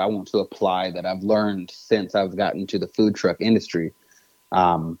concepts that I want to apply that I've learned since I've gotten to the food truck industry.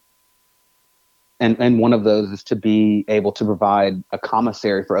 And one of those is to be able to provide a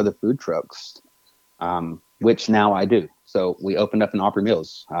commissary for other food trucks, which now I do. So we opened up in Opry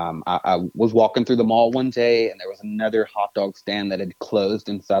Mills. I was walking through the mall one day and there was another hot dog stand that had closed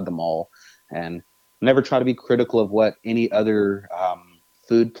inside the mall. And never try to be critical of what any other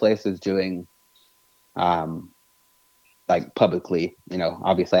food place is doing, like publicly.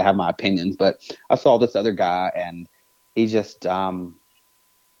 Obviously I have my opinions, but I saw this other guy and he just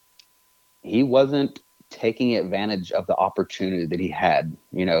he wasn't taking advantage of the opportunity that he had,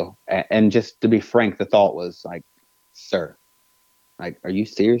 and just to be frank, the thought was like, sir, like, are you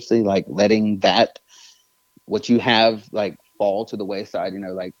seriously like letting that, what you have, like fall to the wayside?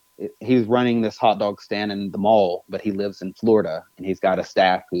 Like he's running this hot dog stand in the mall, but he lives in Florida and he's got a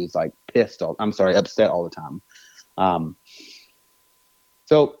staff who's like upset all the time.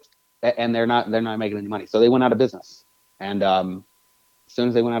 So and they're not making any money. So they went out of business. And as soon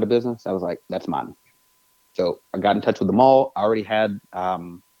as they went out of business, I was like, that's mine. So I got in touch with the mall. I already had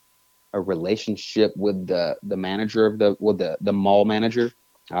a relationship with the manager of the mall manager,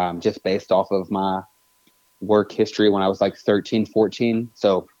 just based off of my work history when I was like 13, 14.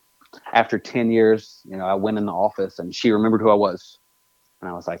 So after 10 years, I went in the office and she remembered who I was. And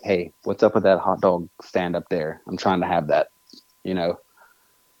I was like, hey, what's up with that hot dog stand up there? I'm trying to have that,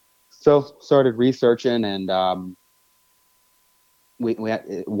 So started researching, and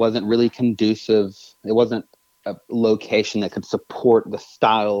it wasn't really conducive. It wasn't a location that could support the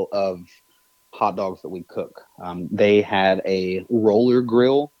style of hot dogs that we cook. They had a roller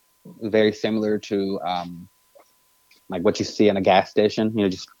grill, very similar to like what you see in a gas station.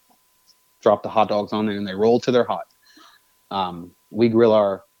 Just drop the hot dogs on there and they roll till they're hot. We grill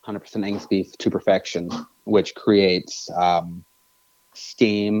our 100% Angus beef to perfection, which creates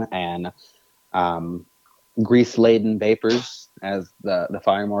steam and grease-laden vapors, as the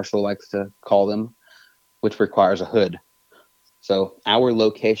fire marshal likes to call them, which requires a hood. So our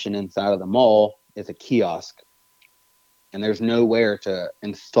location inside of the mall is a kiosk, and there's nowhere to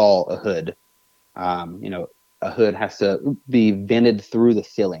install a hood. A hood has to be vented through the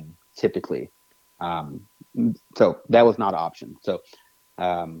ceiling, typically. So that was not an option. So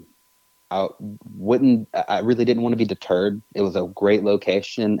I really didn't want to be deterred. It was a great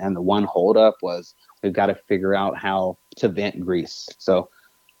location, and the one holdup was we've got to figure out how to vent grease. So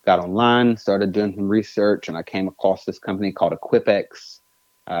got online, started doing some research, and I came across this company called Equipex,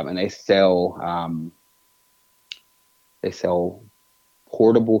 and they sell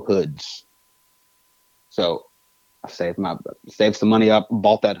portable hoods. So I saved some money up,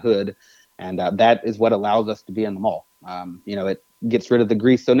 bought that hood, and that is what allows us to be in the mall. It gets rid of the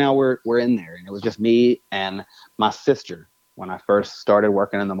grease. So now we're in there, and it was just me and my sister when I first started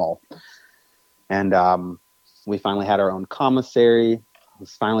working in the mall. And we finally had our own commissary. I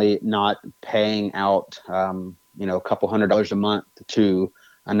was finally not paying out, a couple $100s a month to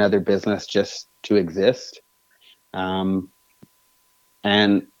another business just to exist. And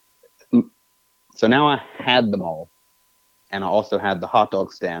so now I had the mall, and I also had the hot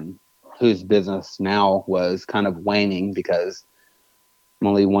dog stand, whose business now was kind of waning because I'm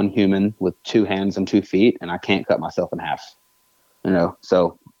only one human with 2 hands and 2 feet, and I can't cut myself in half.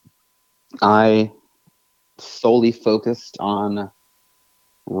 So I solely focused on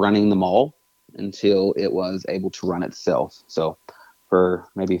running the mall until it was able to run itself. So for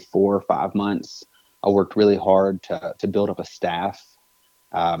maybe 4 or 5 months, I worked really hard to build up a staff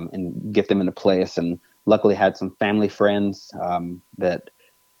and get them into place. And luckily had some family friends that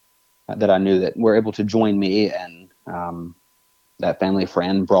I knew that were able to join me. And that family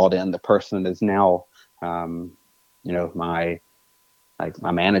friend brought in the person that is now, my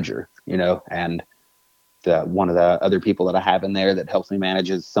manager, and one of the other people that I have in there that helps me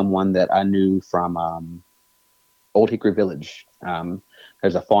manage is someone that I knew from Old Hickory Village.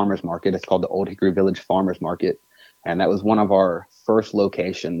 There's a farmer's market. It's called the Old Hickory Village Farmer's Market. And that was one of our first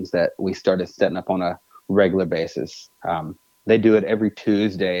locations that we started setting up on a regular basis. They do it every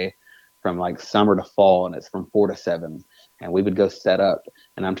Tuesday from like summer to fall, and it's from 4 to 7. And we would go set up.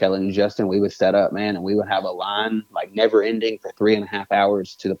 And I'm telling you, Justin, we would set up, man, and we would have a line like never ending for 3.5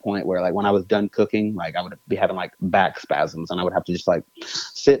 hours, to the point where like when I was done cooking, like I would be having like back spasms, and I would have to just like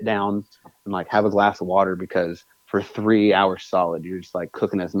sit down and like have a glass of water, because for 3 hours solid, you're just like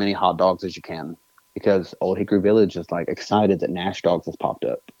cooking as many hot dogs as you can, because Old Hickory Village is like excited that Nash Dogs has popped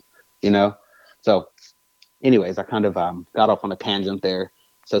up, So anyways, I kind of got off on a tangent there.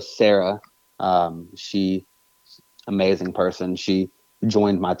 So Sarah, she amazing person. She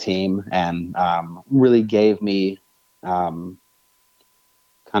joined my team and really gave me kind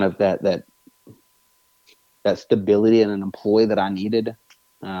of that stability and an employee that I needed.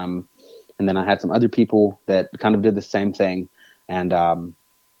 And then I had some other people that kind of did the same thing. And I'm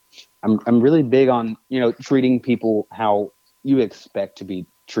really big on, treating people how you expect to be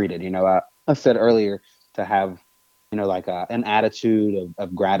treated. I said earlier to have, like an attitude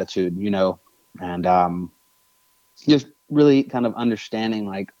of gratitude, and just really kind of understanding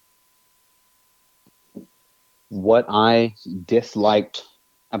like what I disliked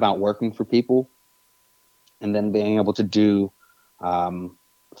about working for people, and then being able to do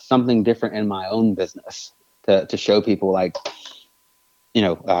something different in my own business to show people like,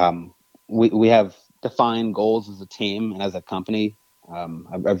 we have defined goals as a team and as a company.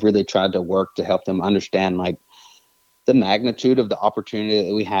 I've really tried to work to help them understand like the magnitude of the opportunity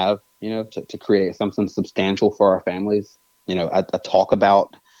that we have, to create something substantial for our families. I talk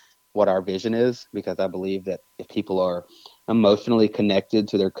about what our vision is, because I believe that if people are emotionally connected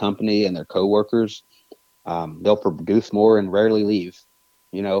to their company and their coworkers, they'll produce more and rarely leave,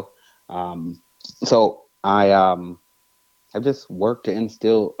 you know. So I've just worked to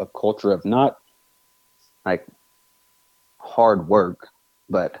instill a culture of not like hard work,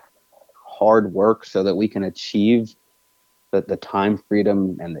 but hard work so that we can achieve the time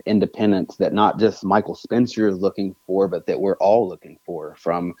freedom and the independence that not just Michael Spencer is looking for, but that we're all looking for,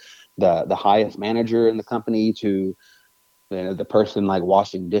 from the highest manager in the company to the person like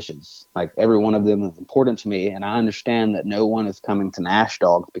washing dishes. Like every one of them is important to me, and I understand that no one is coming to Nash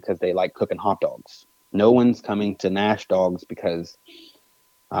Dogs because they like cooking hot dogs. No one's coming to Nash Dogs because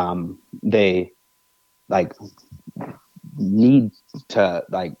they like need to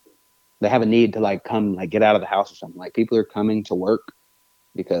like they have a need to like come like get out of the house or something. Like people are coming to work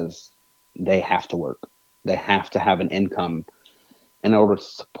because they have to work. They have to have an income in order to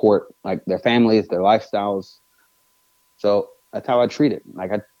support like their families, their lifestyles. So that's how I treat it.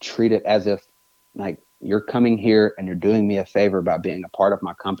 Like I treat it as if like you're coming here and you're doing me a favor by being a part of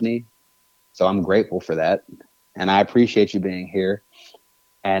my company. So I'm grateful for that. And I appreciate you being here.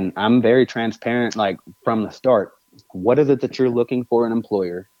 And I'm very transparent, like from the start. What is it that you're looking for in an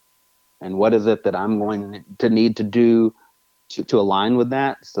employer? And what is it that I'm going to need to do to align with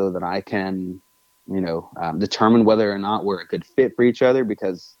that so that I can, determine whether or not we're a good fit for each other?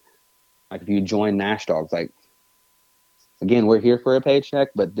 Because like if you join Nash Dogs, like again, we're here for a paycheck,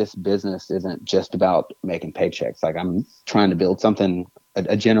 but this business isn't just about making paychecks. Like I'm trying to build something, a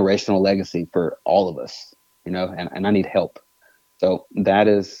generational legacy for all of us, and I need help. So that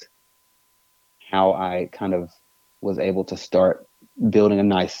is how I kind of was able to start building a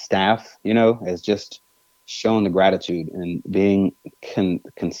nice staff, is just showing the gratitude and being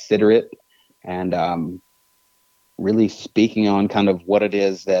considerate and really speaking on kind of what it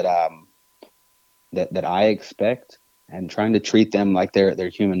is that that I expect and trying to treat them like they're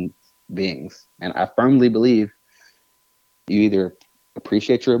human beings. And I firmly believe you either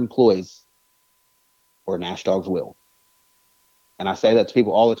appreciate your employees or Nash Dogs will. And I say that to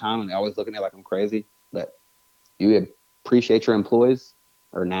people all the time, and they always look at me like I'm crazy. But you appreciate your employees,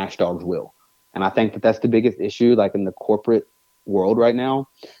 or Nash Dogs will. And I think that that's the biggest issue, like in the corporate world right now,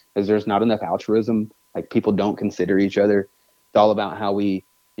 is there's not enough altruism. Like people don't consider each other. It's all about how we,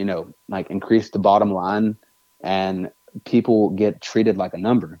 like increase the bottom line, and people get treated like a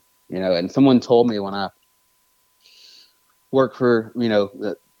number. And someone told me when I worked for,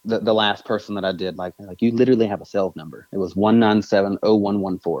 the last person that I did, like you literally have a sales number. It was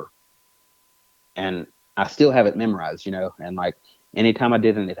 1970114. And I still have it memorized, and like anytime I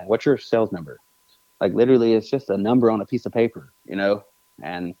did anything, what's your sales number? Like literally it's just a number on a piece of paper,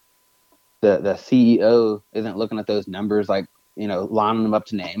 and the CEO isn't looking at those numbers, like, lining them up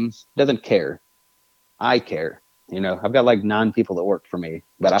to names. Doesn't care. I care. I've got like 9 people that work for me,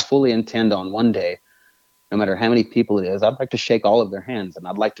 but I fully intend on one day, no matter how many people it is, I'd like to shake all of their hands and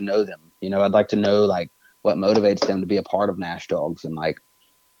I'd like to know them. I'd like to know like what motivates them to be a part of Nash Dogs, and like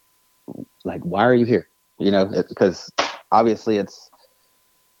why are you here? Because obviously it's,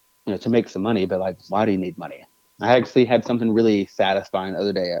 to make some money, but like, why do you need money? I actually had something really satisfying the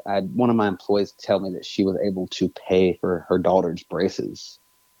other day. I had one of my employees tell me that she was able to pay for her daughter's braces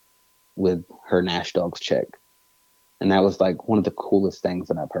with her Nash Dogs check. And that was like one of the coolest things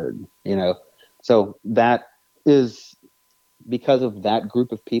that I've heard, So that is because of that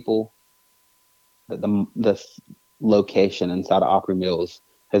group of people, the location inside of Opry Mills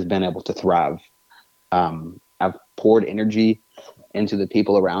has been able to thrive. I've poured energy into the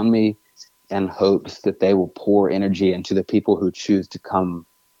people around me in hopes that they will pour energy into the people who choose to come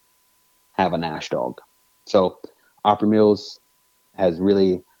have a Nash Dog. So Opry Mills has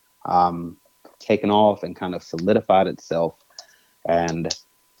really taken off and kind of solidified itself. And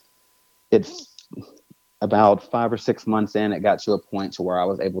it's about 5 or 6 months in, it got to a point to where I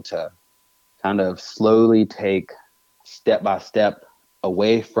was able to kind of slowly take step by step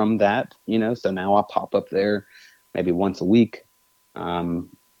away from that, so now I pop up there maybe once a week.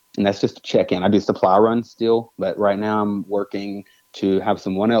 And that's just to check in. I do supply runs still, but right now I'm working to have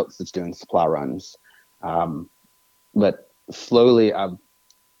someone else that's doing supply runs. But slowly I've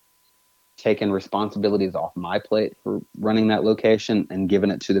taken responsibilities off my plate for running that location and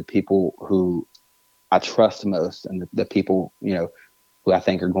given it to the people who I trust most, and the people, who I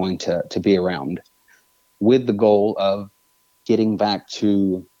think are going to be around, with the goal of getting back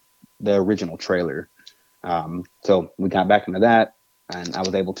to the original trailer. So we got back into that, and I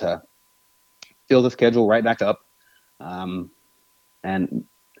was able to fill the schedule right back up. And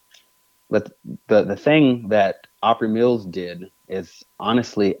but the thing that Opry Mills did is,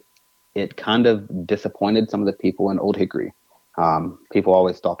 honestly, it kind of disappointed some of the people in Old Hickory. People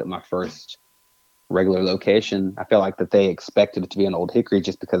always thought that my first regular location, I feel like that they expected it to be an Old Hickory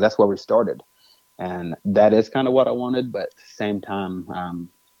just because that's where we started. And that is kind of what I wanted, but at the same time,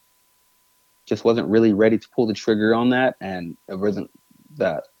 just wasn't really ready to pull the trigger on that. And it wasn't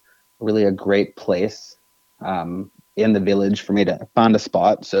that really a great place in the village for me to find a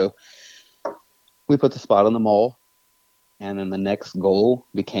spot. So we put the spot on the mall. And then the next goal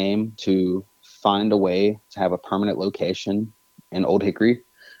became to find a way to have a permanent location in Old Hickory,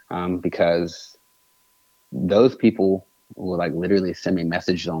 because those people will like literally send me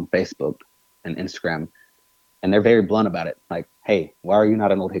messages on Facebook and Instagram, and they're very blunt about it. Like, hey, why are you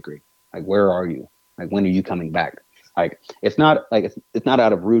not in Old Hickory? Like, where are you? Like, when are you coming back? Like, it's not like it's not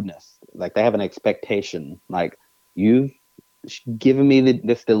out of rudeness. Like, they have an expectation. Like, you've given me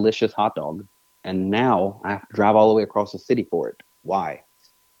this delicious hot dog, and now I have to drive all the way across the city for it. Why?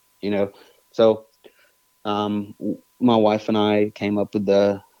 You know? So, my wife and I came up with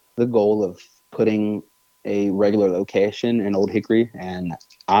the goal of putting a regular location in Old Hickory, and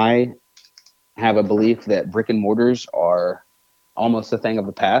I have a belief that brick and mortars are almost a thing of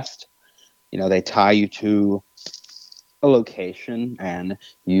the past. You know, they tie you to a location, and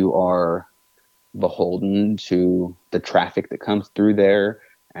you are beholden to the traffic that comes through there,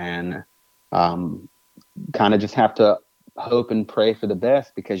 and kind of just have to hope and pray for the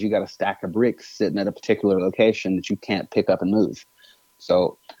best because you got a stack of bricks sitting at a particular location that you can't pick up and move.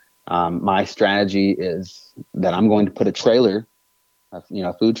 So my strategy is that I'm going to put a trailer,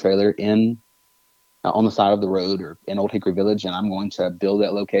 a food trailer in on the side of the road or in Old Hickory Village, and I'm going to build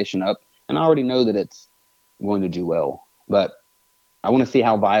that location up. And I already know that it's going to do well, but I want to see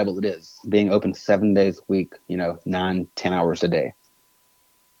how viable it is being open 7 days a week, 9, 10 hours a day.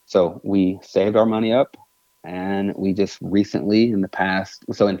 So we saved our money up, and we just recently in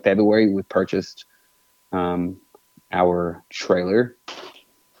February, we purchased our trailer,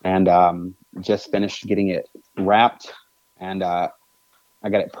 and just finished getting it wrapped, and I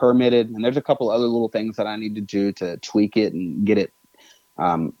got it permitted, and there's a couple other little things that I need to do to tweak it and get it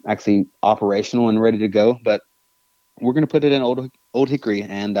actually operational and ready to go. But we're going to put it in Old Hickory,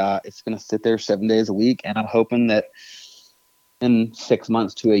 and it's going to sit there 7 days a week. And I'm hoping that in 6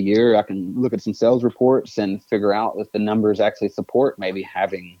 months to a year, I can look at some sales reports and figure out if the numbers actually support maybe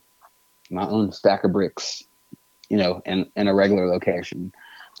having my own stack of bricks, in a regular location.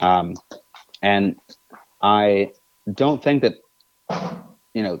 And I don't think that,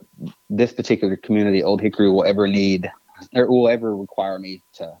 this particular community, Old Hickory, will ever need or will ever require me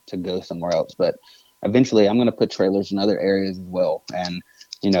to go somewhere else. But eventually I'm going to put trailers in other areas as well. And,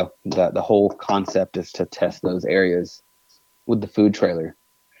 the whole concept is to test those areas with the food trailer.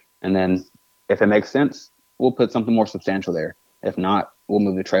 And then if it makes sense, we'll put something more substantial there. If not, we'll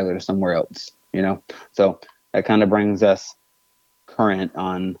move the trailer to somewhere else, So that kind of brings us current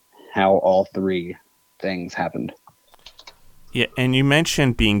on how all three things happened. Yeah, and you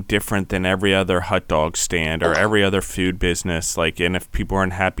mentioned being different than every other hot dog stand or every other food business. And if people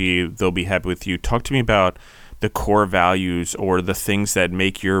aren't happy, they'll be happy with you. Talk to me about the core values or the things that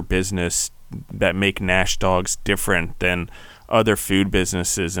make your business, that make Nash Dogs different than other food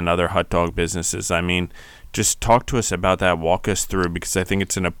businesses and other hot dog businesses. I mean, just talk to us about that. Walk us through, because I think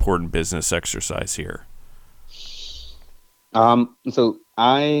it's an important business exercise here. So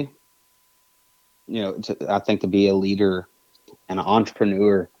I think to be a leader and an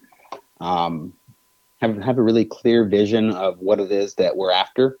entrepreneur, have a really clear vision of what it is that we're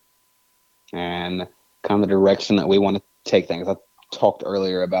after and kind of the direction that we want to take things. I talked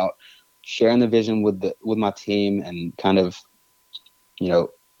earlier about sharing the vision with my team and kind of,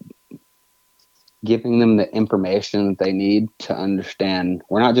 giving them the information that they need to understand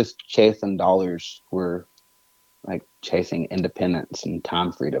we're not just chasing dollars. We're like chasing independence and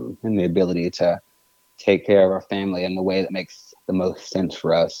time freedom and the ability to take care of our family in the way that makes the most sense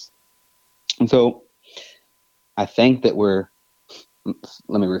for us. And so I think that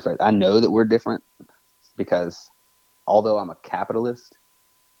let me rephrase. I know that we're different because although I'm a capitalist,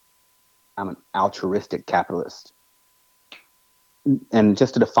 I'm an altruistic capitalist. And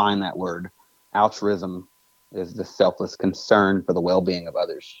just to define that word, altruism is the selfless concern for the well-being of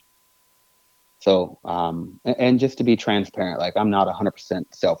others. So, and just to be transparent, I'm not 100%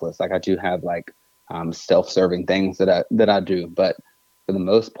 selfless. I do have self-serving things that I do, but for the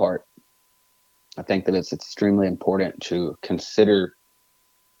most part, I think that it's extremely important to consider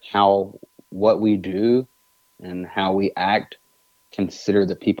how what we do and how we act consider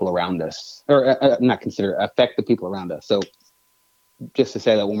the people around us, or affect the people around us. So just to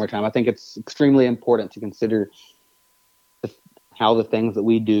say that one more time, I think it's extremely important to consider how the things that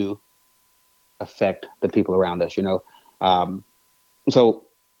we do affect the people around us. So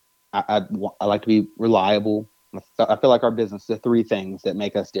I like to be reliable. I feel like our business, the three things that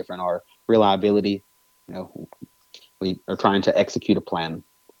make us different are reliability. You know, we are trying to execute a plan,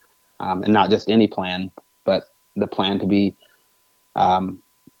 and not just any plan, but the plan to be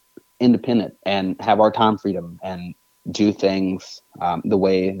independent and have our time freedom and do things the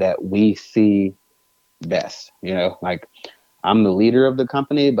way that we see best. Like I'm the leader of the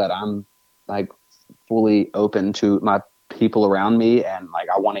company, but I'm like fully open to my people around me, and like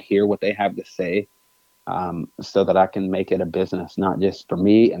I want to hear what they have to say, so that I can make it a business, not just for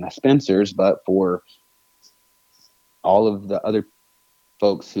me and the Spencers, but for all of the other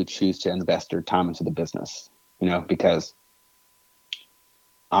folks who choose to invest their time into the business. Because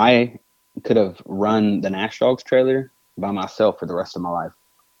I could have run the Nash Dogs trailer by myself for the rest of my life.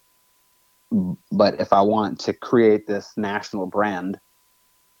 But if I want to create this national brand,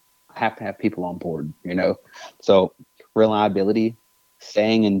 I have to have people on board, So reliability,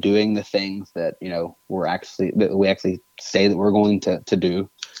 saying and doing the things that, we actually say that we're going to do,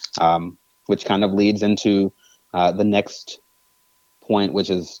 which kind of leads into the next point, which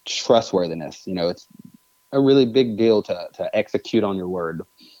is trustworthiness. It's a really big deal to execute on your word.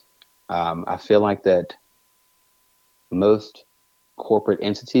 I feel like that most corporate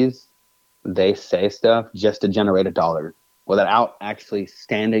entities, they say stuff just to generate a dollar without actually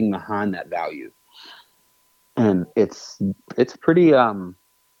standing behind that value. And it's a pretty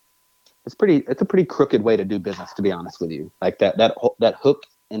crooked way to do business, to be honest with you. Like that hook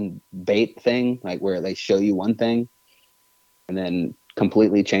and bait thing, like where they show you one thing and then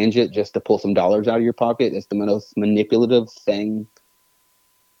completely change it just to pull some dollars out of your pocket. It's the most manipulative thing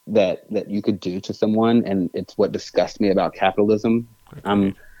that you could do to someone, and it's what disgusts me about capitalism.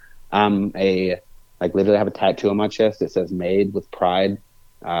 Agreed. I'm literally have a tattoo on my chest that says "Made with Pride"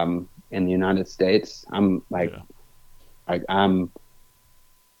 in the United States. I'm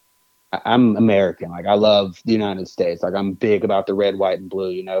American. Like I love the United States. Like I'm big about the red, white, and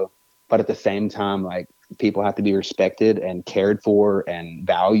blue. But at the same time, like people have to be respected and cared for and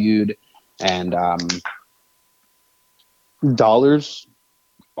valued, and dollars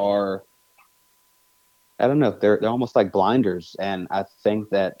are, I don't know, they're almost like blinders. And I think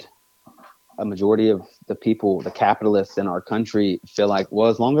that a majority of the people, the capitalists in our country, feel like, well,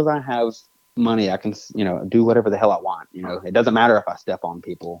 as long as I have money, I can, do whatever the hell I want. It doesn't matter if I step on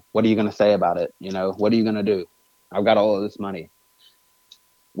people. What are you going to say about it? What are you going to do? I've got all of this money.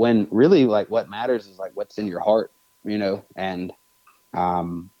 When really, like, what matters is like what's in your heart, and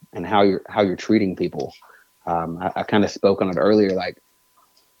how you're treating people. I kind of spoke on it earlier. Like,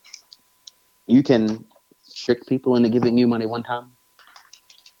 you can trick people into giving you money one time,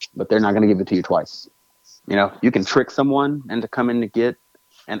 but they're not going to give it to you twice. You can trick someone into coming to get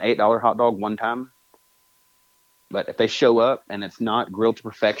an $8 hot dog one time, but if they show up and it's not grilled to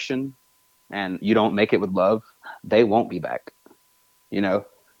perfection and you don't make it with love, they won't be back. You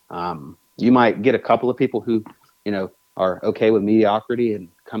might get a couple of people who, are okay with mediocrity and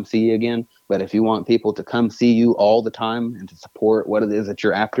come see you again. But if you want people to come see you all the time and to support what it is that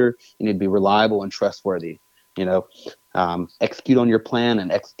you're after, you need to be reliable and trustworthy. Execute on your plan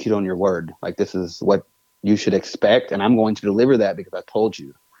and execute on your word. Like, this is what you should expect, and I'm going to deliver that because I told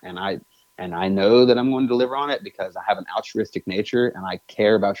you. And I know that I'm going to deliver on it because I have an altruistic nature and I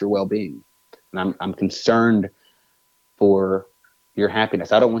care about your well-being. And I'm concerned for your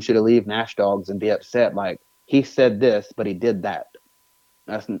happiness. I don't want you to leave Nash Dogs and be upset like, he said this, but he did that.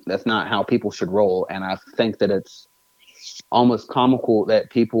 That's not how people should roll. And I think that it's almost comical that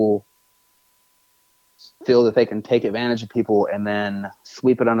people feel that they can take advantage of people and then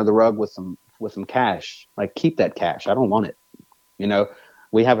sweep it under the rug with some cash. Like, keep that cash. I don't want it.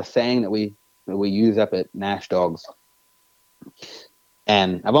 We have a saying that we use up at Nash Dogs,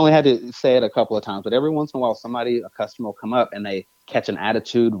 and I've only had to say it a couple of times, but every once in a while, a customer will come up and they catch an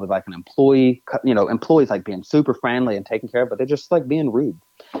attitude with like an employee. Employees like being super friendly and taking care of, but they're just like being rude.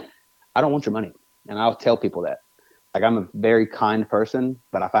 I don't want your money, and I'll tell people that. Like, I'm a very kind person,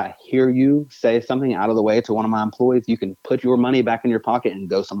 but if I hear you say something out of the way to one of my employees, you can put your money back in your pocket and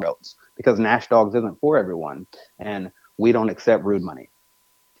go somewhere else, because Nash Dogs isn't for everyone, and we don't accept rude money.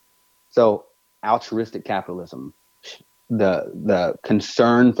 So, altruistic capitalism, the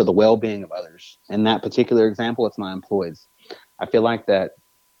concern for the well-being of others. In that particular example, it's my employees. I feel like that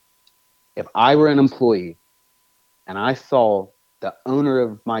if I were an employee and I saw the owner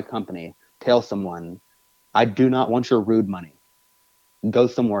of my company tell someone, I do not want your rude money, go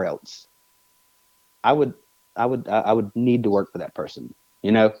somewhere else, I would need to work for that person.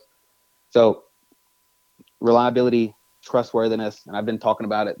 So reliability, trustworthiness, and I've been talking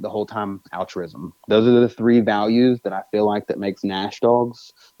about it the whole time, altruism. Those are the three values that I feel like that makes Nash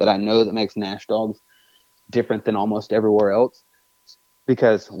Dogs, that I know that makes Nash Dogs different than almost everywhere else,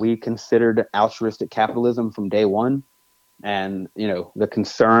 because we considered altruistic capitalism from day one. And, the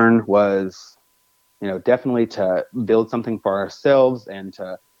concern was, definitely to build something for ourselves and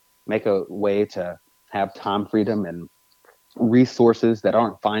to make a way to have time freedom and resources that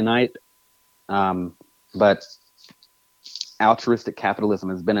aren't finite. But altruistic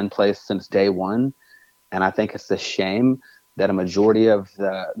capitalism has been in place since day one. And I think it's a shame that a majority of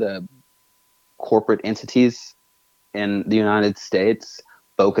the corporate entities in the United States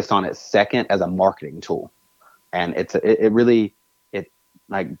focus on it second as a marketing tool. And it really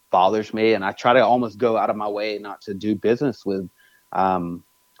like bothers me. And I try to almost go out of my way not to do business with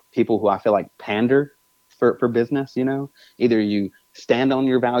people who I feel like pander for business. Either you stand on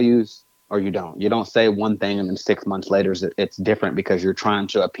your values or you don't. You don't say one thing and then 6 months later it's different because you're trying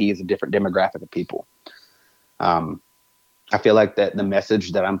to appease a different demographic of people. I feel like that the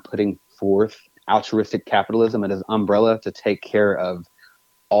message that I'm putting forth, altruistic capitalism, it is umbrella to take care of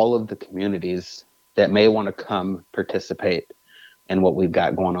all of the communities that may want to come participate in what we've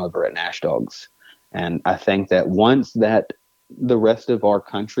got going over at Nash Dogs. And I think that once that the rest of our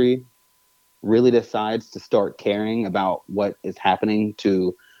country really decides to start caring about what is happening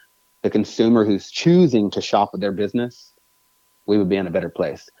to the consumer who's choosing to shop at their business, we would be in a better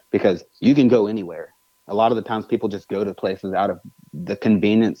place, because you can go anywhere. A lot of the times people just go to places out of the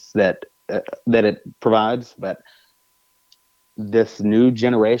convenience that it provides. But this new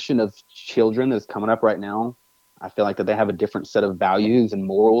generation of children that's coming up right now, I feel like that they have a different set of values and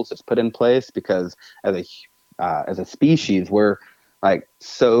morals that's put in place, because as a species, we're like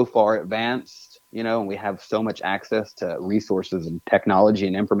so far advanced, and we have so much access to resources and technology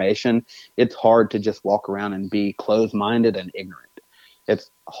and information. It's hard to just walk around and be closed-minded and ignorant. It's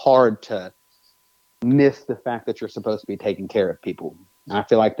hard to miss the fact that you're supposed to be taking care of people. And I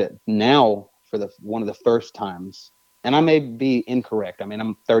feel like that now, for one of the first times, and I may be incorrect. I mean,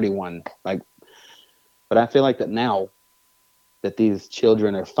 I'm 31, but I feel like that now that these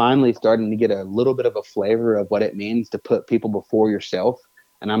children are finally starting to get a little bit of a flavor of what it means to put people before yourself.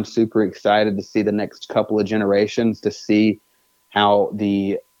 And I'm super excited to see the next couple of generations, to see how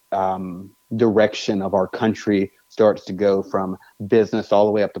the direction of our country starts to go from business all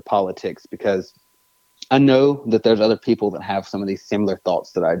the way up to politics, because I know that there's other people that have some of these similar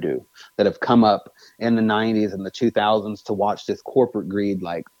thoughts that I do, that have come up in the 90s and the 2000s to watch this corporate greed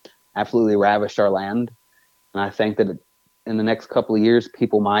absolutely ravish our land. And I think that in the next couple of years,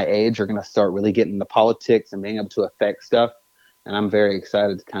 people my age are going to start really getting into politics and being able to affect stuff. And I'm very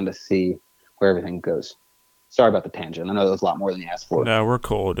excited to kind of see where everything goes. Sorry about the tangent. I know that was a lot more than you asked for. No, we're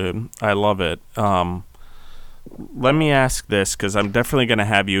cool, dude. I love it. Let me ask this, because I'm definitely going to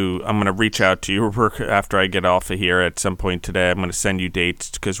have you, I'm going to reach out to you after I get off of here at some point today. I'm going to send you dates,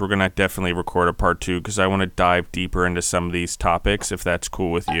 because we're going to definitely record a part 2, because I want to dive deeper into some of these topics, if that's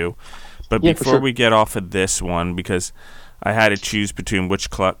cool with you. But yeah, before we get off of this one, because I had to choose between which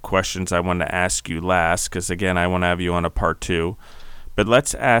questions I wanted to ask you last, because, again, I want to have you on a part 2. But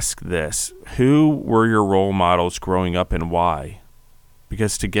let's ask this. Who were your role models growing up, and why?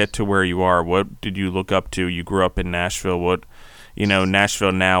 Because to get to where you are, what did you look up to? You grew up in Nashville.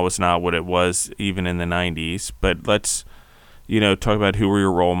 Nashville now is not what it was even in the 90s. But let's, talk about who were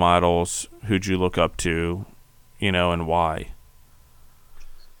your role models, who'd you look up to, and why.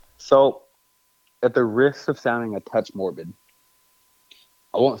 So, at the risk of sounding a touch morbid,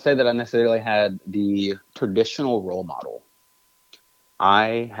 I won't say that I necessarily had the traditional role model.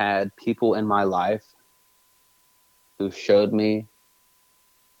 I had people in my life who showed me,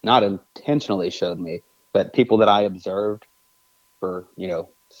 not intentionally showed me, but people that I observed for,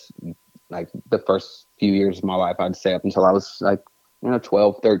 the first few years of my life, I'd say, up until I was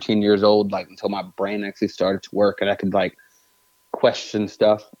 12, 13 years old, until my brain actually started to work and I could question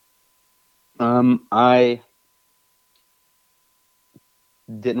stuff. I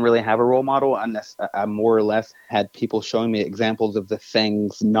didn't really have a role model unless I more or less had people showing me examples of the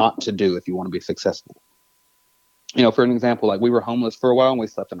things not to do if you want to be successful. For an example, we were homeless for a while and we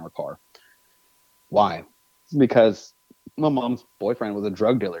slept in our car. Why? Because my mom's boyfriend was a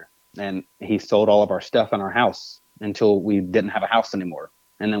drug dealer and he sold all of our stuff in our house until we didn't have a house anymore.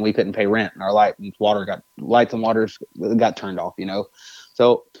 And then we couldn't pay rent and our lights and waters got turned off,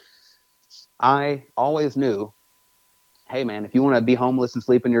 So I always knew, hey man, if you want to be homeless and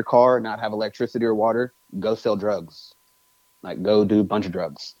sleep in your car and not have electricity or water, go sell drugs. Go do a bunch of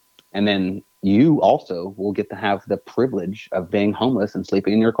drugs. And then you also will get to have the privilege of being homeless and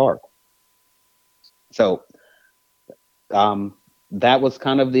sleeping in your car. So that was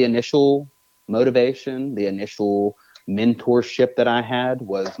kind of the initial motivation. The initial mentorship that I had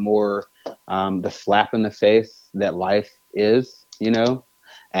was more the slap in the face that life is,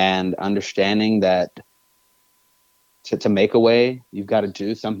 and understanding that to make a way, you've got to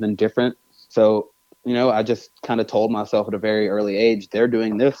do something different. So, I just kind of told myself at a very early age, they're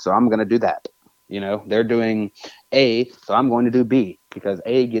doing this, so I'm going to do that. They're doing A, so I'm going to do B, because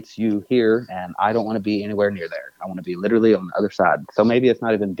A gets you here, and I don't want to be anywhere near there. I want to be literally on the other side. So maybe it's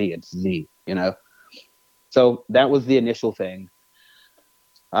not even B, it's Z, So that was the initial thing.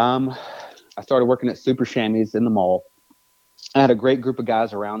 I started working at Super Chamois in the mall. I had a great group of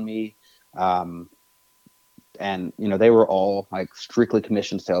guys around me. And they were all like strictly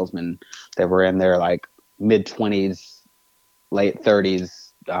commission salesmen that were in their like mid-20s, late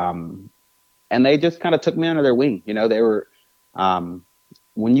 30s, and they just kind of took me under their wing. They were,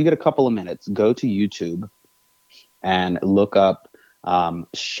 when you get a couple of minutes, go to YouTube and look up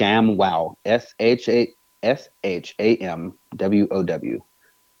ShamWow, ShamWow.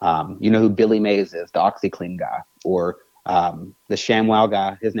 You know who Billy Mays is, the OxyClean guy, or the ShamWow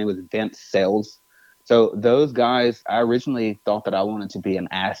guy. His name was Vince Sales. So those guys, I originally thought that I wanted to be an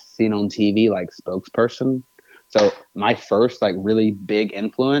as seen on TV like spokesperson. So my first like really big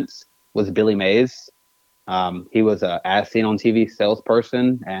influence was Billy Mays. He was a as seen on TV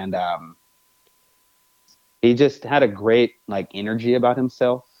salesperson, and he just had a great like energy about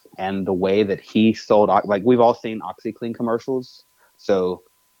himself, and the way that he sold, like we've all seen OxyClean commercials. So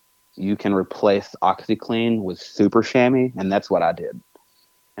you can replace OxyClean with Super Chamois, and that's what I did.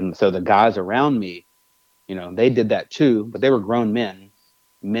 And so the guys around me, they did that too, but they were grown men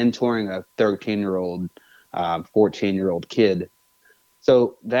mentoring a 13-year-old, 14-year-old kid.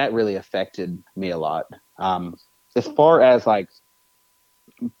 So that really affected me a lot. As far as like,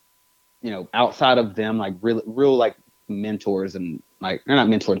 outside of them, like real like mentors, and like, they're not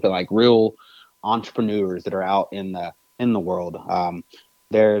mentors, but like real entrepreneurs that are out in the world.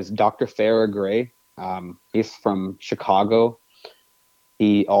 There's Dr. Farrah Gray. He's from Chicago.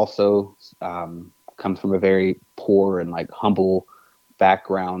 He also comes from a very poor and like humble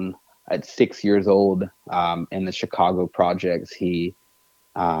background. At 6 years old, in the Chicago projects, he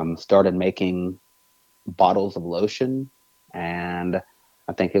started making bottles of lotion, and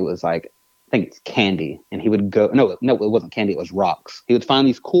I think it's candy. And he would go, no, it wasn't candy. It was rocks. He would find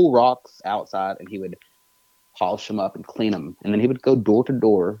these cool rocks outside, and he would polish them up and clean them. And then he would go door to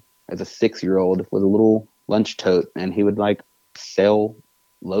door as a 6-year-old with a little lunch tote, and he would like sell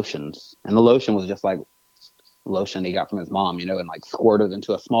lotions. And the lotion was just like lotion he got from his mom, and like squirted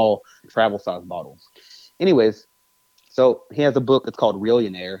into a small travel size bottle. Anyways, so he has a book. It's called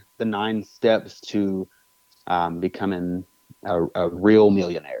Reallionaire, the 9 steps to becoming a real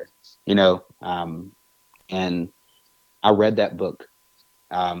millionaire, and I read that book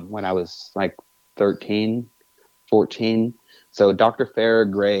when I was like 13, 14. So Dr. Farrah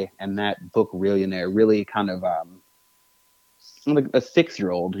Gray and that book Reallionaire really kind of like a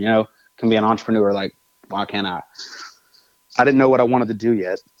 6-year-old, can be an entrepreneur. Like, why can't I? I didn't know what I wanted to do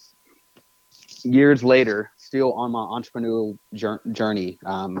yet. Years later, still on my entrepreneurial journey,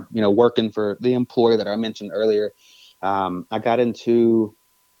 working for the employer that I mentioned earlier, I got into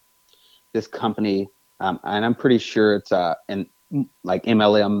this company, and I'm pretty sure it's in like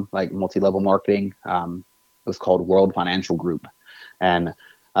MLM, like multi-level marketing. It was called World Financial Group, and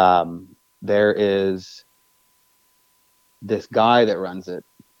there is this guy that runs it,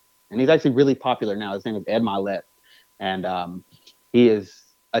 and he's actually really popular now. His name is Ed Milet, and he is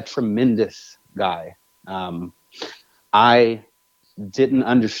a tremendous guy. I didn't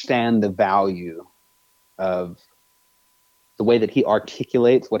understand the value of the way that he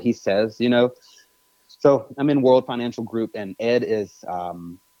articulates what he says, So I'm in World Financial Group, and Ed is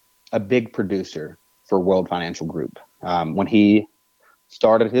a big producer for World Financial Group. When he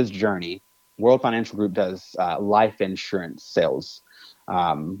started his journey, World Financial Group does life insurance sales.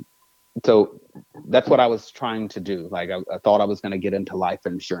 So that's what I was trying to do. Like I thought I was going to get into life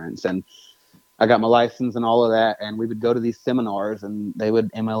insurance, and I got my license and all of that. And we would go to these seminars, and they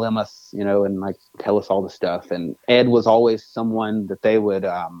would MLM us, and like tell us all the stuff. And Ed was always someone that they would,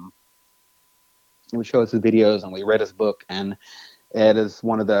 he would show us his videos, and we read his book. And Ed is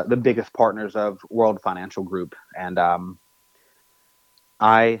one of the biggest partners of World Financial Group. And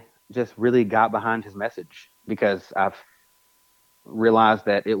I just really got behind his message, because I've realized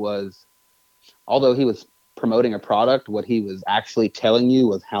that it was, although he was promoting a product, what he was actually telling you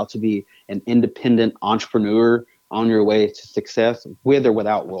was how to be an independent entrepreneur on your way to success, with or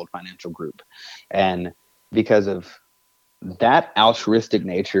without World Financial Group. And because of that altruistic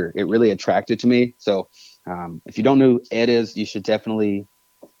nature, it really attracted to me. So If you don't know who Ed is, you should definitely,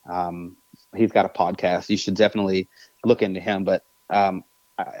 he's got a podcast. You should definitely look into him. But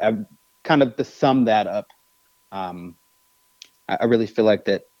I kind of, to sum that up, I really feel like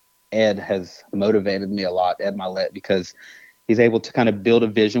that Ed has motivated me a lot, Ed Milet, because he's able to kind of build a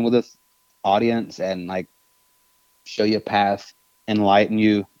vision with his audience and like show you a path, enlighten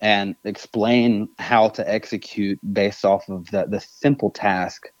you, and explain how to execute based off of the simple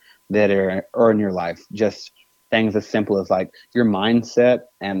task that are in your life. Just things as simple as like your mindset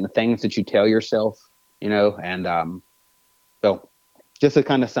and the things that you tell yourself, and so just to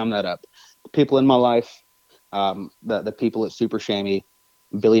kind of sum that up, the people in my life, the people at Super Shamey,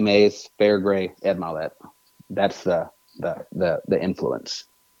 Billy Mays, Fair Gray, Ed Milet. That's the influence.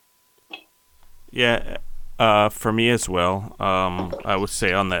 Yeah, for me as well. I would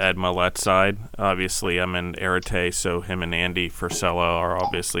say on the Ed Milet side, obviously I'm in Arete, so him and Andy Frisella are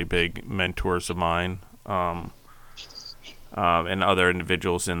obviously big mentors of mine, and other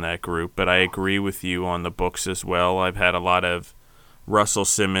individuals in that group. But I agree with you on the books as well. I've had a lot of Russell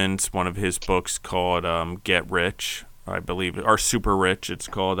Simmons, one of his books called Get Rich, I believe, or Super Rich it's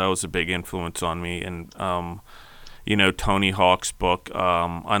called. That was a big influence on me. And Tony Hawk's book,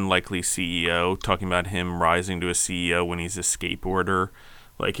 Unlikely CEO, talking about him rising to a CEO when he's a skateboarder,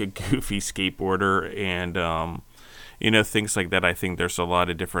 like a goofy skateboarder, and things like that. I think there's a lot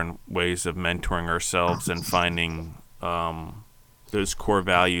of different ways of mentoring ourselves and finding those core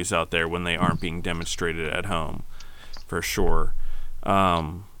values out there when they aren't being demonstrated at home, for sure.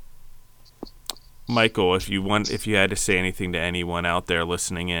 Michael, if you had to say anything to anyone out there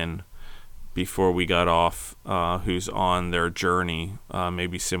listening in before we got off, who's on their journey,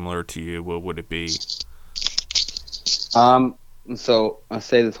 maybe similar to you, what would it be? So I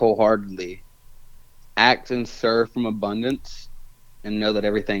say this wholeheartedly: act and serve from abundance, and know that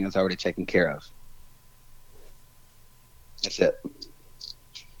everything is already taken care of. That's it.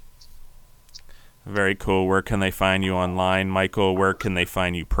 Very cool. Where can they find you online, Michael? Where can they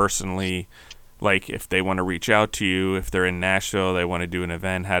find you personally? Like, if they want to reach out to you, if they're in Nashville, they want to do an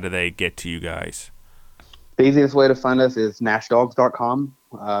event, how do they get to you guys? The easiest way to find us is nashdogs.com.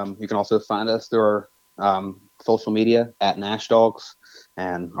 You can also find us through our social media at Nashdogs,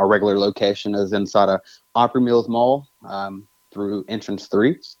 and our regular location is inside of Opry Mills Mall through entrance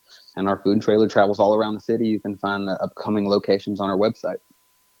 3, and our food trailer travels all around the city. You can find the upcoming locations on our website.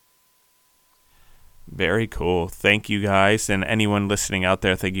 Very cool. Thank you guys, and anyone listening out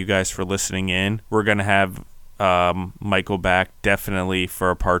there, thank you guys for listening in. We're going to have Michael back definitely for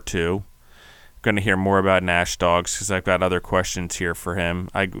a part 2. Going to hear more about Nash Dogs because I've got other questions here for him.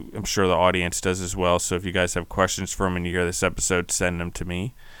 I'm sure the audience does as well, so if you guys have questions for him and you hear this episode, send them to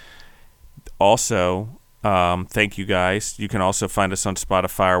me. Also, thank you guys. You can also find us on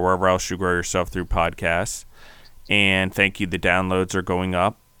Spotify or wherever else you grow yourself through podcasts. And thank you. The downloads are going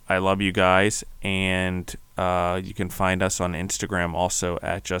up. I love you guys, and you can find us on Instagram also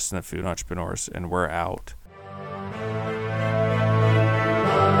at Just the Food Entrepreneurs, and we're out.